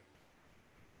a ring.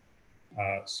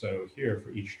 So here for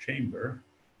each chamber,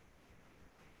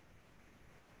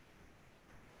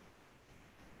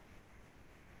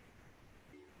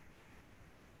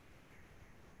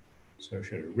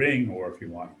 associate a ring, or if you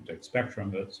want to take spectrum,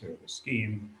 that's sort of a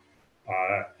scheme.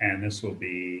 And this will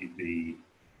be the,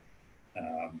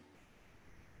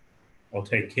 I'll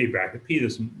take K bracket P,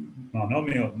 this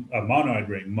monomial, monoid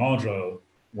ring modulo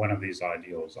one of these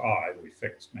ideals I, we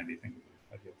fix, maybe think of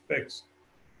the ideal fixed.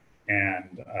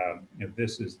 And if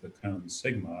this is the cone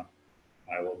sigma,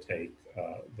 I will take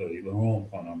the Laurent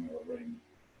polynomial ring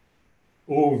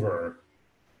over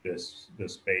this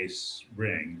base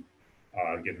ring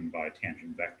given by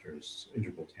tangent vectors,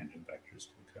 integral tangent vectors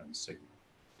to the cone sigma.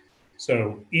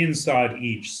 So inside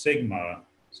each sigma,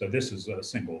 so this is a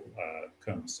single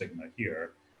cone sigma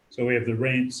here. So we have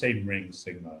the same ring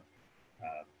sigma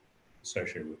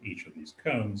associated with each of these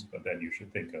cones, but then you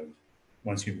should think of,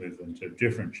 once you move them to a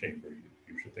different chamber,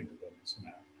 you should think of them as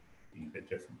somehow being a bit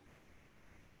different.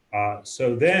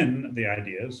 So then the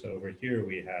idea, so over here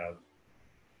we have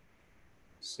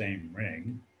same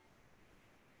ring.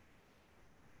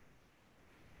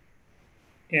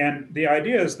 And the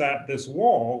idea is that this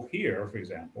wall here, for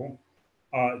example,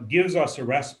 gives us a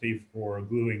recipe for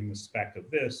gluing the speck of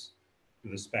this to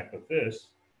the speck of this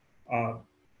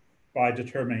by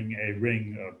determining a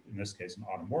ring of, in this case, an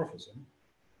automorphism.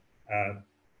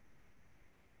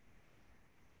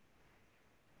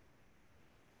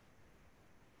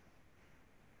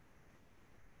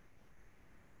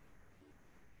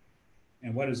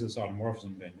 And what is this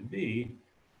automorphism going to be?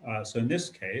 So in this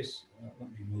case,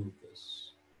 let me move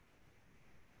this.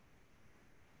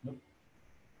 Nope,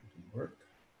 it didn't work.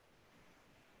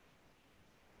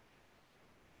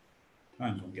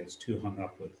 Sometimes one gets too hung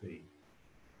up with the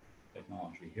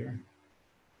technology here.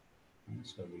 And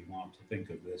so we want to think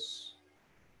of this.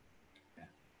 Yeah.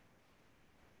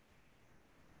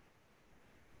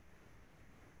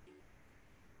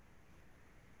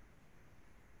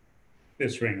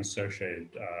 This ring associated,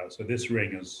 so this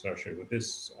ring is associated with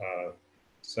this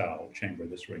cell chamber,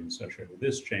 this ring associated with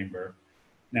this chamber.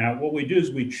 Now, what we do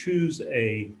is we choose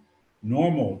a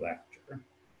normal vector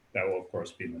that will, of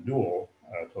course, be in the dual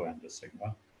to lambda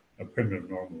sigma, a primitive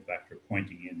normal vector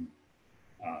pointing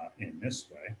in this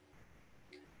way.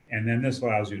 And then this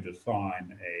allows you to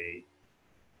define a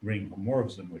ring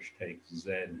homomorphism which takes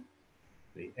z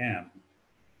the m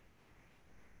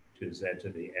to z to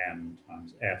the m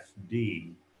times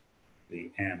fd,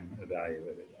 the m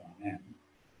evaluated on m.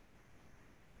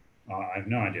 I have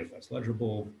no idea if that's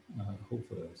legible.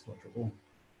 Hopefully that's legible.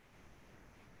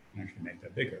 I can actually make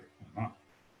that bigger. Why not?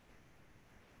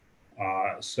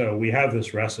 So we have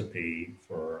this recipe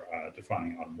for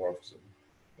defining automorphism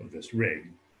of this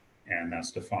ring, and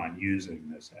that's defined using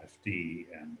this FD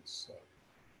and this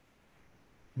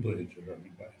completely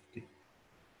determined by FD.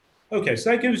 Okay,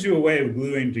 so that gives you a way of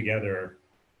gluing together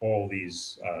all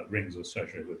these rings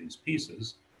associated with these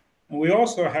pieces. And we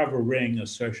also have a ring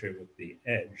associated with the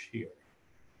edge here.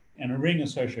 And a ring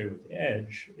associated with the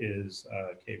edge is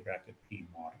K bracket P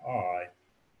mod I.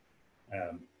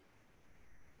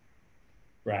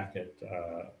 Bracket,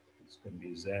 it's going to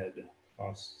be Z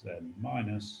plus Z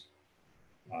minus.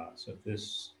 So if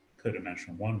this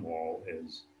codimensional one wall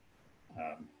is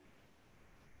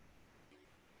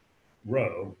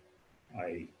rho,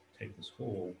 I take this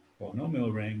whole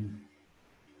polynomial ring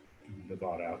and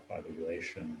divide out by the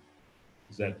relation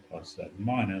Z plus Z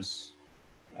minus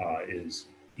is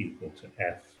equal to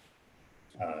F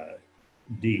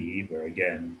D, where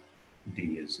again,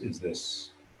 D is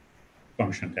this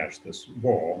function attached to this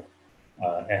wall,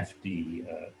 FD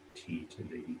T to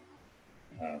the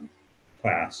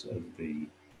class of the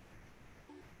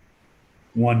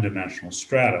one-dimensional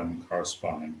stratum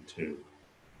corresponding to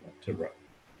rho.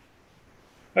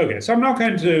 Okay, so I'm not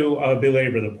going to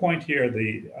belabor the point here.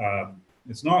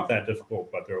 It's not that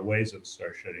difficult, but there are ways of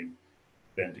associating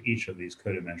then to each of these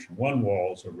codimension one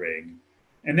walls a ring,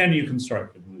 and then you can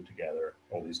start to glue together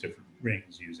all these different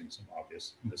rings using some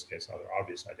obvious, in this case, other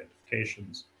obvious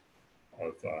identifications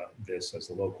of this as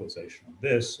the localization of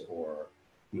this, or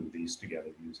glue these together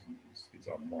using these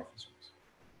automorphisms.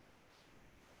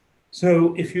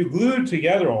 So if you glue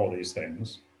together all these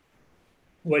things,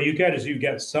 what you get is you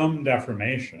get some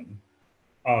deformation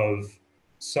of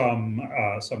some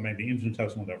maybe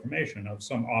infinitesimal deformation of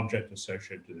some object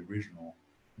associated to the original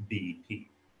BP.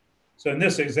 So in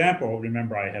this example,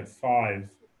 remember I had 5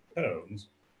 cones,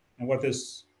 and what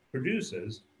this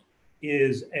produces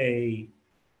is a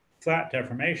flat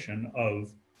deformation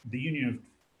of the union of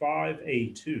 5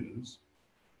 A2s,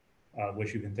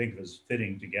 which you can think of as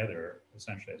fitting together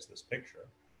essentially as this picture.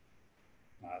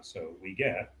 So we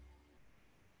get,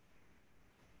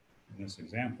 in this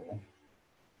example,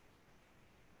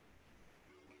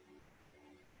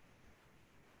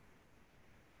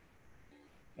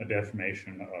 a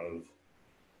deformation of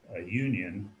a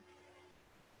union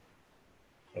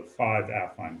of 5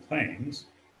 affine planes.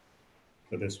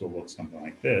 So this will look something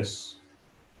like this,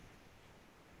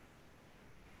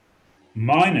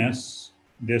 minus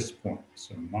this point,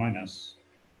 so minus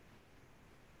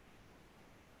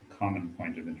the common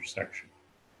point of intersection.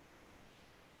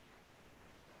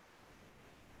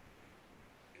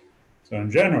 So in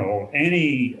general,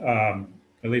 any,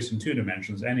 at least in 2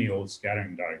 dimensions, any old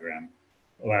scattering diagram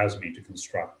allows me to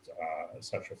construct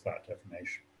such a flat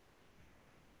deformation.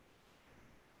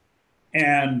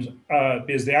 And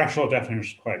because the actual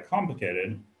definition is quite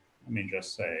complicated, let me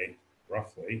just say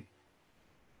roughly,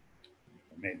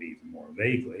 maybe even more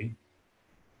vaguely.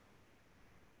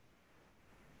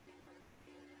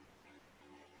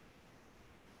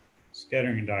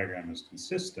 Scattering diagram is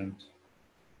consistent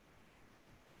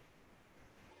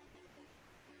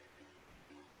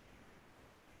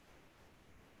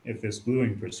if this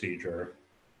gluing procedure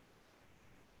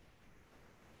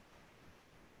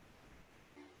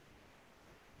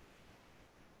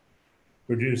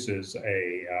produces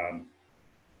a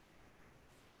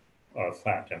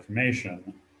flat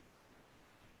deformation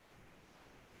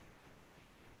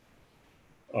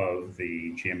of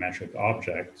the geometric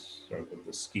objects, or of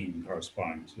the scheme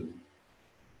corresponding to,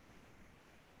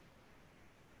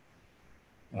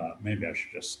 maybe I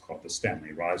should just call it the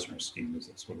Stanley-Reisner scheme, because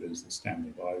that's what it is, the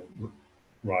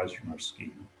Stanley-Reisner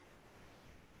scheme.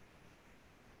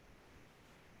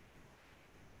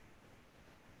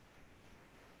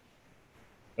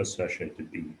 Associated to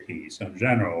BP. So in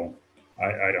general,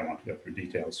 I don't want to go through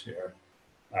details here,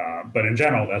 but in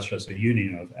general, that's just a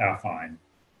union of affine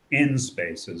in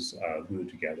spaces glued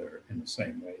together in the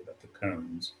same way that the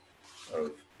cones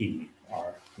of E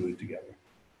are glued together.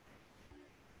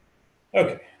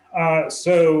 Okay,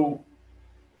 so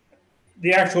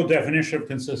the actual definition of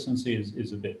consistency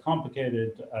is a bit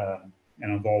complicated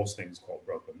and involves things called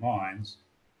broken lines.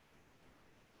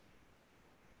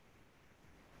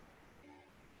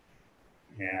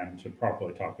 And to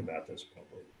properly talk about this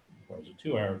probably requires a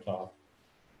 2-hour talk.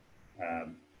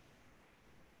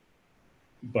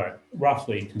 But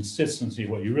roughly, consistency,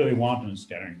 what you really want in a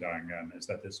scattering diagram is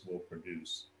that this will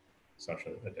produce such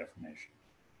a deformation.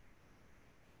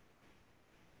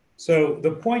 So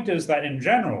the point is that in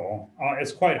general,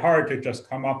 it's quite hard to just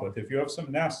come up with, if you have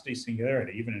some nasty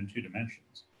singularity, even in 2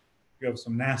 dimensions, if you have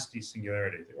some nasty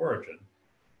singularity at the origin,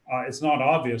 it's not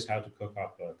obvious how to cook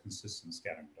up a consistent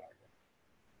scattering diagram.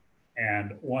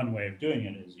 And one way of doing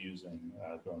it is using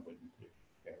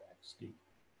XD.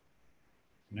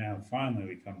 Now, finally,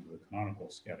 we come to the canonical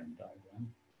scattering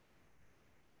diagram.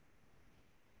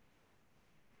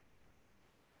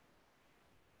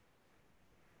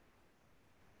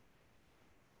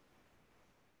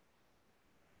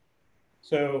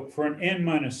 So for an n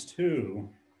minus 2,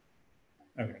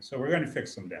 okay, so we're going to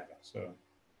fix some data. So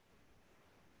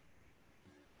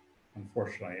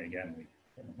unfortunately, again, we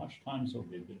don't have much time, so it'll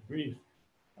be a bit brief.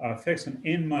 Fix an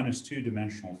n minus 2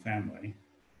 dimensional family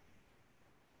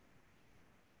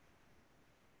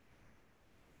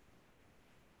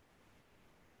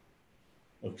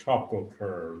of tropical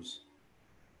curves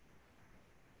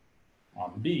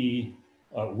on B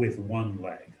with one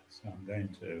leg. So I'm going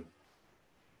to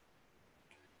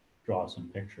draw some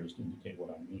pictures to indicate what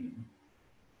I mean.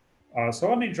 So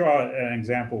let me draw an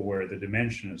example where the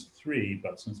dimension is 3,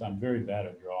 but since I'm very bad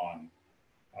at drawing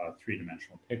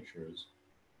 3-dimensional pictures,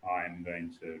 I'm going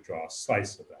to draw a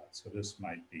slice of that. So this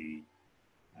might be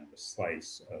kind of a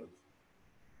slice of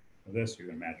this. You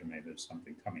can imagine maybe there's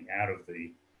something coming out of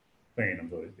the plane of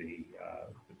the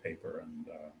paper and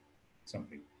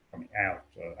something coming out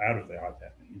of the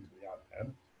iPad and into the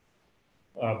iPad.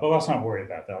 But let's not worry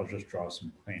about that. I'll just draw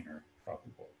some planar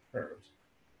tropical curves.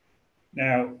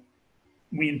 Now,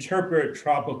 we interpret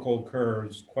tropical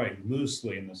curves quite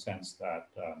loosely in the sense that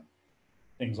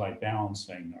things like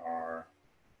balancing are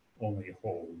only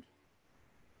hold,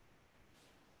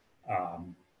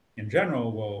 in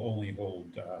general, will only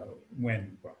hold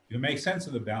when you make sense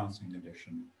of the balancing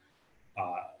condition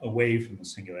away from the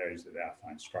singularities of the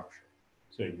affine structure.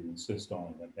 So you insist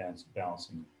on that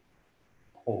balancing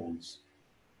holds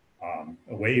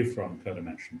away from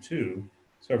codimension 2.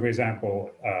 So for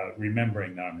example,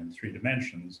 remembering that I'm in 3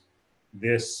 dimensions,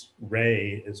 this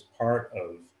ray is part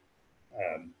of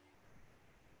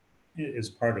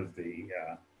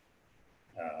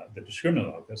the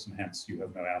discriminant locus, and hence you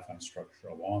have no affine structure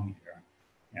along here,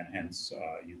 and hence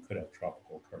you could have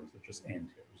tropical curves that just end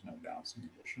here. There's no balancing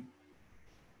condition.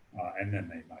 And then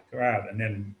they might go out. And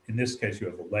then in this case, you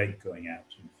have a leg going out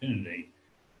to infinity,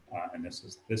 and this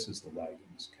is the leg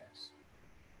in this case.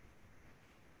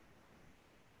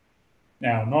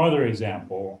 Now, another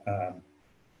example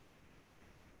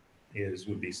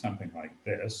would be something like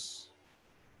this.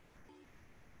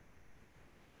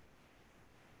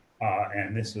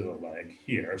 And this is a leg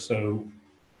here. So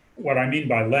what I mean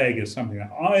by leg is something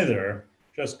that either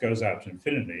just goes out to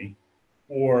infinity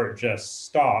or just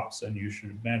stops, and you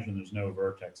should imagine there's no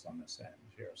vertex on this end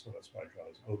here. So that's why I draw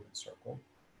this open circle.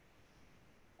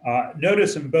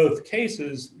 Notice in both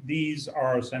cases, these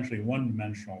are essentially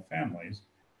one-dimensional families,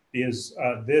 because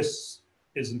this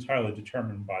is entirely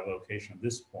determined by location of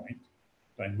this point.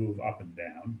 If I move up and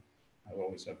down, I will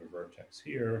always have a vertex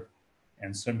here.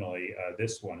 And similarly,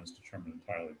 this one is determined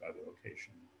entirely by the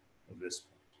location of this point.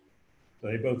 So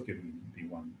they both give me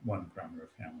one parameter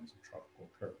families of tropical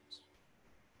curves.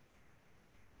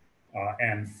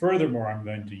 And furthermore, I'm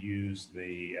going to use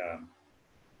the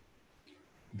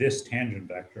this tangent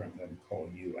vector. I'm going to call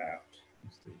u out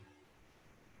as the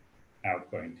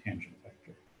outgoing tangent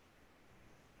vector.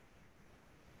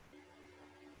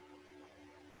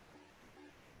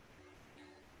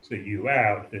 So u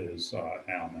out is an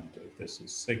element of this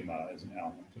is sigma is an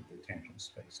element of the tangent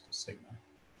space to sigma,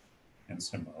 and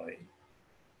similarly.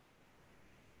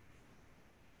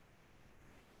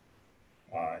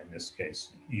 In this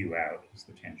case, u out is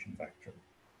the tangent vector.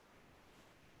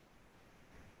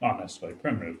 Not necessarily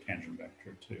primitive tangent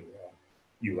vector to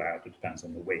u out, it depends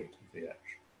on the weight of the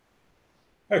edge.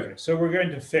 Okay, so we're going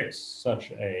to fix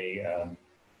such a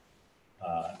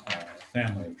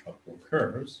family of tropical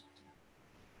curves.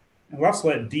 And let's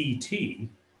let dt,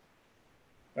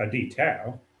 d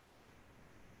tau,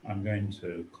 I'm going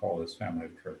to call this family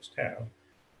of curves tau,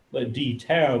 let d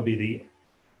tau be the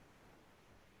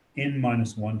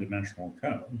n-1 dimensional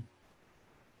cone.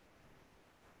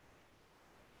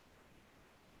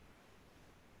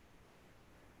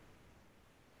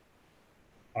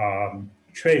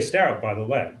 Traced out by the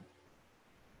leg.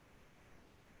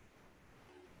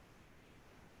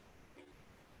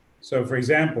 So for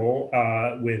example,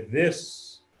 with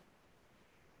this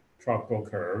tropical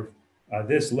curve,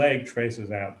 this leg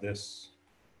traces out this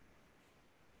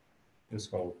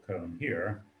whole cone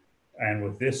here. And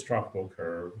with this tropical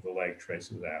curve, the leg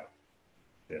traces out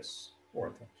this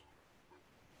orthos.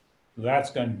 So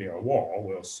that's going to be our wall.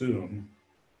 We'll assume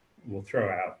we'll throw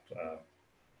out,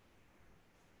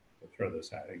 we'll throw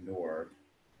this out, ignore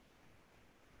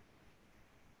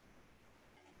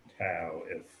tau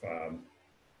if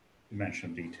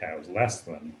dimension d tau is less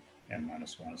than n-1.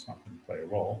 It's not going to play a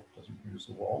role, doesn't produce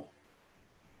a wall.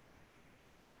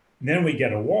 And then we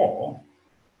get a wall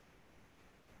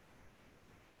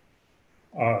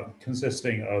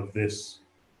consisting of this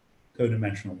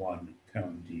codimensional 1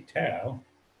 cone d tau.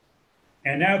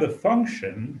 And now the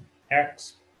function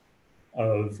x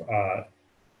of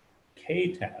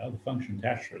k tau, the function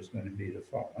tau is going to be the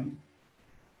following.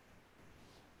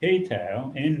 K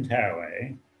tau n tau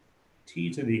a, t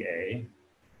to the a,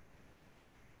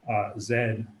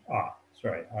 z,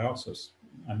 sorry,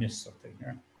 I missed something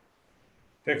here.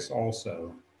 Fix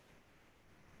also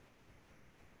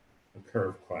the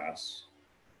curve class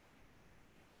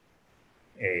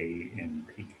A in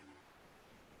P.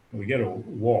 We get a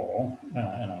wall,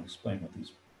 and I'll explain what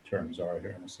these terms are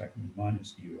here in a second,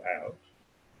 minus u out.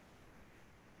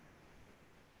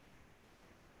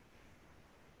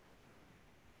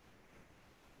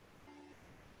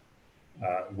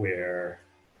 Where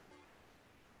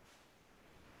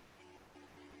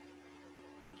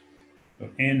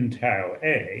n tau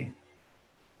a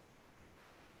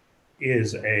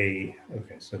is a,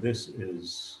 okay, so this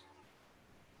is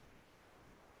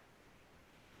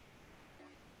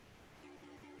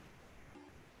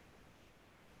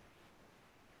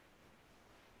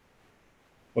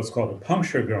what's called a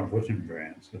puncture Gromf-Witten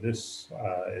variant. So this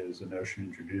is a notion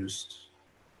introduced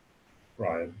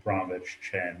by Bromwich,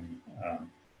 Chen,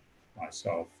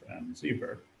 myself, and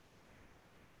Zeberg.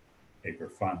 Paper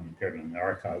finally appeared in the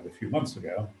archive a few months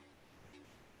ago.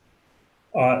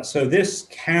 So this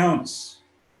counting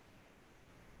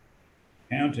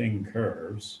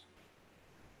curves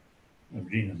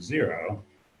of genus 0,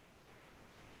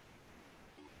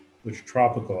 which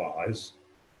tropicalize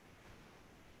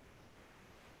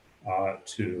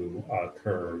to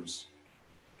curves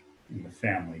in the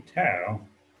family tau,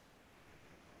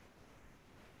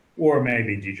 or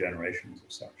maybe degenerations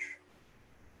of such.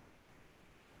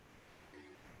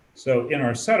 So in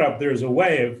our setup, there's a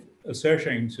way of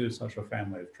associating to such a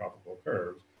family of tropical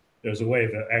curves. There's a way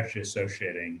of actually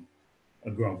associating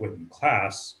a Gromf-Witten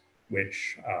class,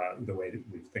 which the way that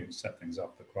we set things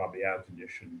up, the Calabi-Yau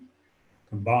condition,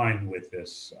 combined with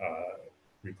this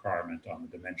requirement on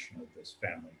the dimension of this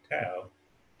family tau,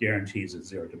 guarantees it's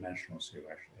zero dimensional, so you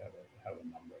actually have a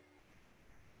number.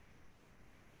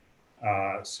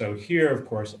 So here, of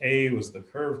course, A was the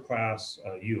curve class,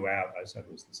 U out, I said,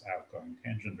 was this outgoing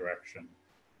tangent direction,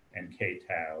 and K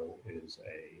tau is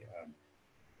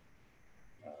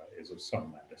of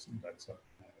some lattice, and that's we'll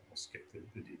skip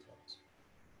the details.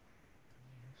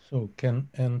 So can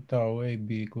n tau a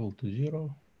be equal to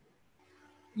 0?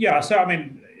 Yeah, so I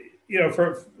mean, you know,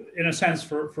 in a sense,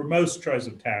 for most choice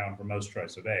of tau and for most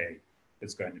choice of A,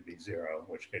 it's going to be 0, in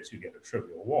which case you get a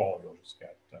trivial wall, you'll just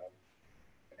get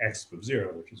x of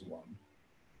 0, which is 1.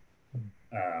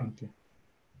 Okay.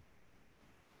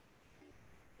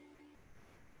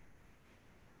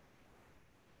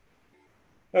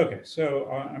 Okay, so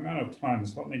I'm out of time,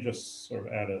 so let me just sort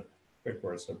of add a quick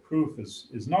word. So proof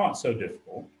is not so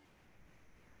difficult.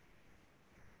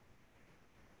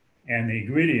 And the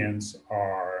ingredients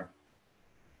are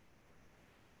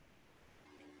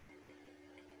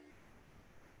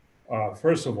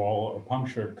first of all, a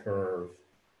puncture curve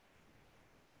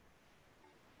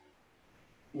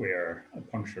where a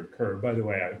punctured curve, by the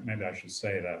way, maybe I should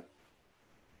say that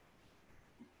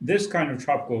this kind of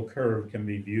tropical curve can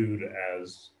be viewed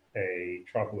as a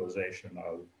tropicalization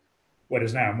of what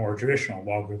is now a more traditional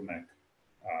logarithmic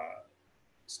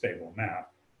stable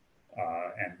map.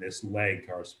 And this leg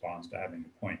corresponds to having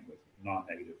a point with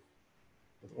non-negative,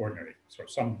 with ordinary, sort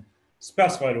of some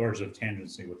specified orders of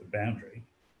tangency with the boundary,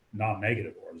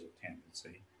 non-negative orders of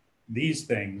tangency. These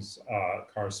things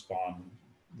correspond,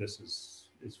 this is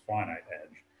finite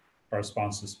edge,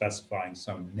 corresponds to specifying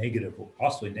some negative or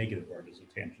possibly negative orders of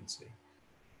tangency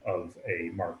of a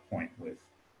marked point with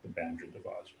the boundary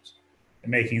divisors.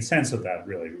 And making sense of that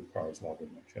really requires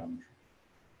logarithmic geometry.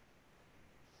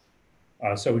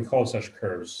 So we call such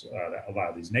curves that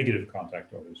allow these negative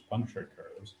contact orders punctured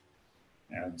curves.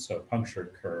 And so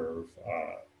punctured curve,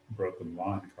 broken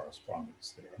line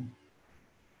correspondence theorem.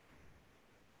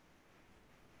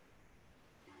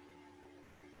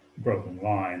 Broken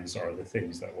lines are the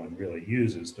things that one really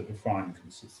uses to define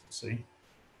consistency.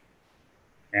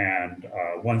 And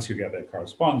once you get that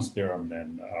correspondence theorem,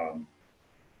 then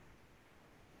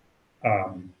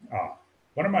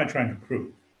what am I trying to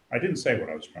prove? I didn't say what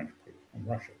I was trying to prove. I'm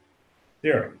rushing.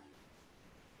 Theorem.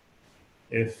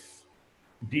 If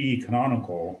D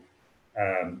canonical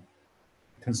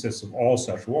consists of all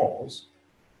such walls,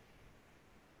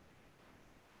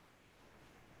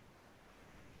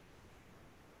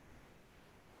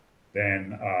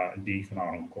 then D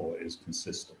canonical is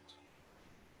consistent.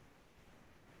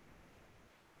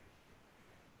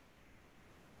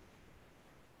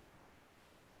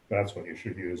 That's what you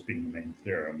should view as being the main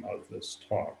theorem of this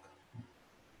talk.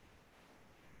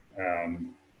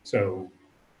 So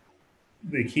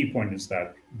the key point is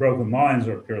that broken lines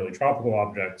are purely tropical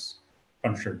objects.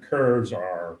 Punctured curves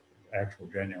are actual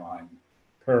genuine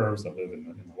curves that live in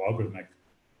the logarithmic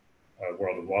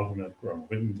world of logarithmic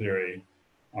Gromov-Witten theory.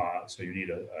 So you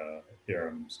need a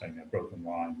theorem saying that broken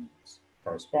lines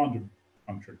correspond to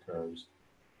punctured curves,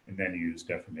 and then you use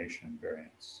deformation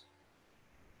invariance.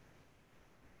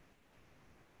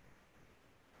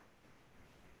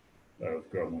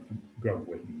 Of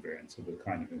Gromov-Witten invariance, of the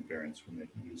kind of invariance we're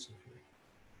making use of here.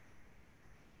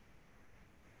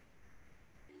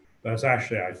 But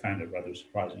actually, I found it rather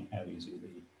surprising how easy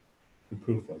the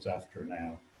proof was after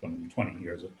now, from 20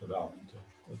 years of development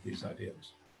of these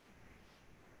ideas.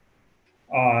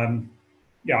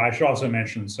 Yeah, I should also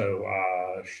mention, so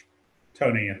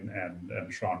Tony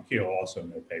and Sean Keel also in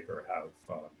their paper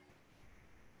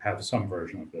have some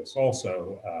version of this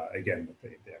also, again, with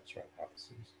the extra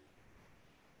hypotheses.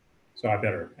 So I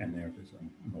better end there because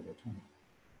I'm over time.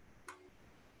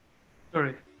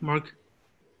 Sorry, Mark.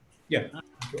 Yeah.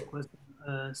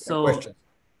 Sure.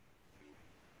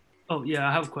 Oh yeah,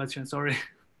 I have a question. Sorry.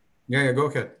 Yeah, go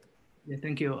ahead. Yeah,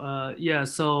 thank you.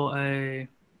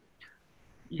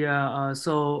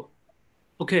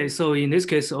 Okay, so in this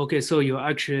case, okay, so you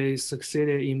actually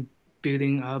succeeded in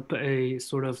building up a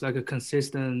sort of like a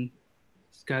consistent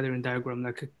scattering diagram,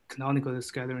 like a canonical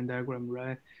scattering diagram,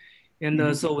 right?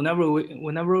 And so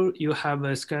whenever you have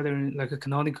a scattering, like a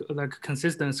canonical, like a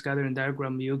consistent scattering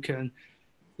diagram, you can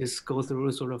just go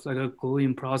through sort of like a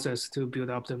gluing process to build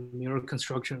up the mirror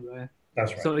construction, right?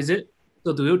 That's right.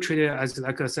 So do you treat it as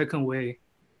like a second way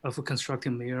of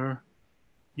constructing mirror?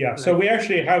 Yeah, so we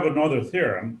actually have another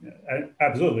theorem.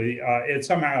 Absolutely. It's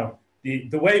somehow, the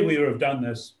way we would have done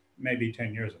this maybe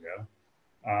 10 years ago,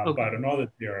 but another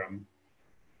theorem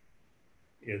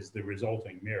is the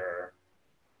resulting mirror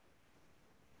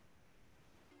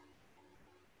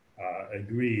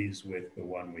agrees with the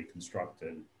one we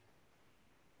constructed.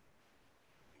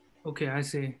 Okay, I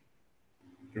see.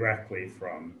 Directly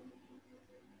from,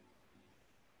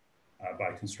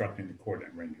 by constructing the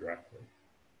coordinate ring directly.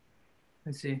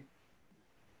 I see.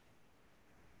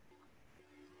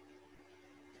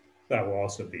 That will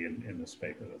also be in this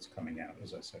paper that's coming out,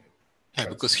 as I say. Yeah,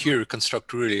 because here you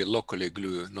construct really locally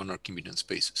glue non-Archimedean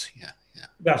spaces. Yeah.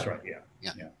 That's right. Yeah.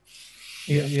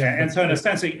 And so in a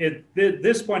sense,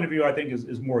 this point of view, I think,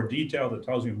 is more detailed. It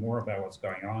tells you more about what's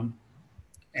going on.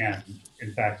 And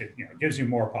in fact, it gives you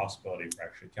more possibility for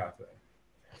actually calculating.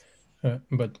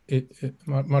 But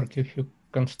Mark, if you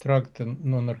construct a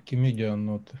non-Archimedean,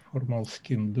 not a formal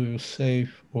scheme, do you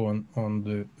save on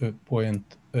the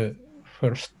point,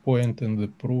 first point in the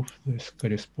proof, this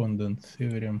correspondence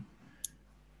theorem?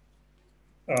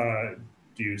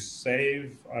 Do you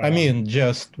save? I mean,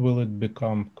 just will it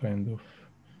become kind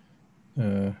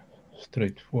of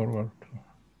straightforward?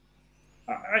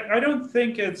 I don't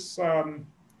think it's. I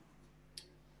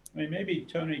mean, maybe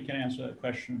Tony can answer that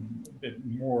question a bit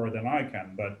more than I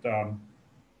can, but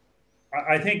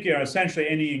I think essentially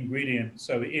any ingredient.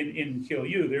 So in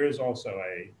QU, there is also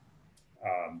a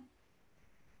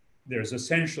there's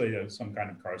essentially some kind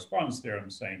of correspondence theorem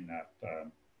saying that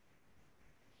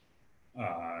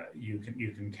you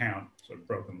can count sort of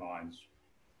broken lines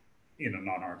in a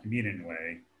non-Archimedean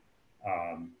way.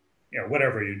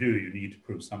 Whatever you do, you need to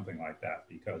prove something like that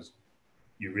because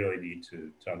you really need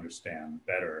to understand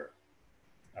better.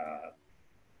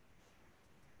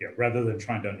 Rather than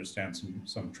trying to understand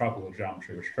some tropical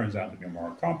geometry, which turns out to be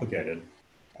more complicated,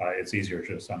 it's easier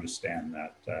to just understand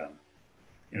that.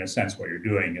 In a sense, what you're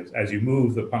doing is as you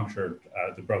move the punctured,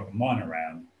 the broken line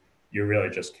around, you're really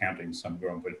just counting some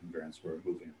Gromov invariance where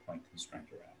we're moving a point constraint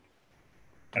around.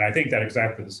 And I think that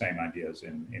exactly the same idea is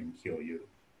in QU.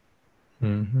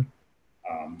 Mm-hmm.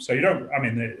 So you don't, I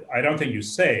mean, I don't think you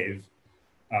save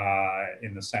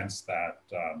in the sense that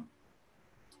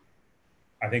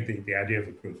I think the idea of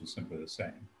the proof is simply the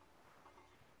same.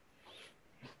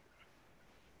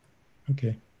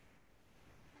 Okay.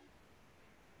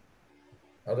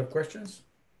 Other questions?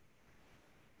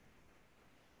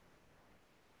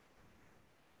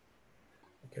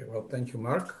 Okay, well, thank you,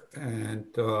 Mark. And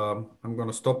I'm going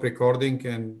to stop recording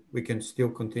and we can still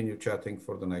continue chatting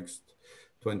for the next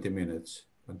 20 minutes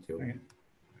until. Okay.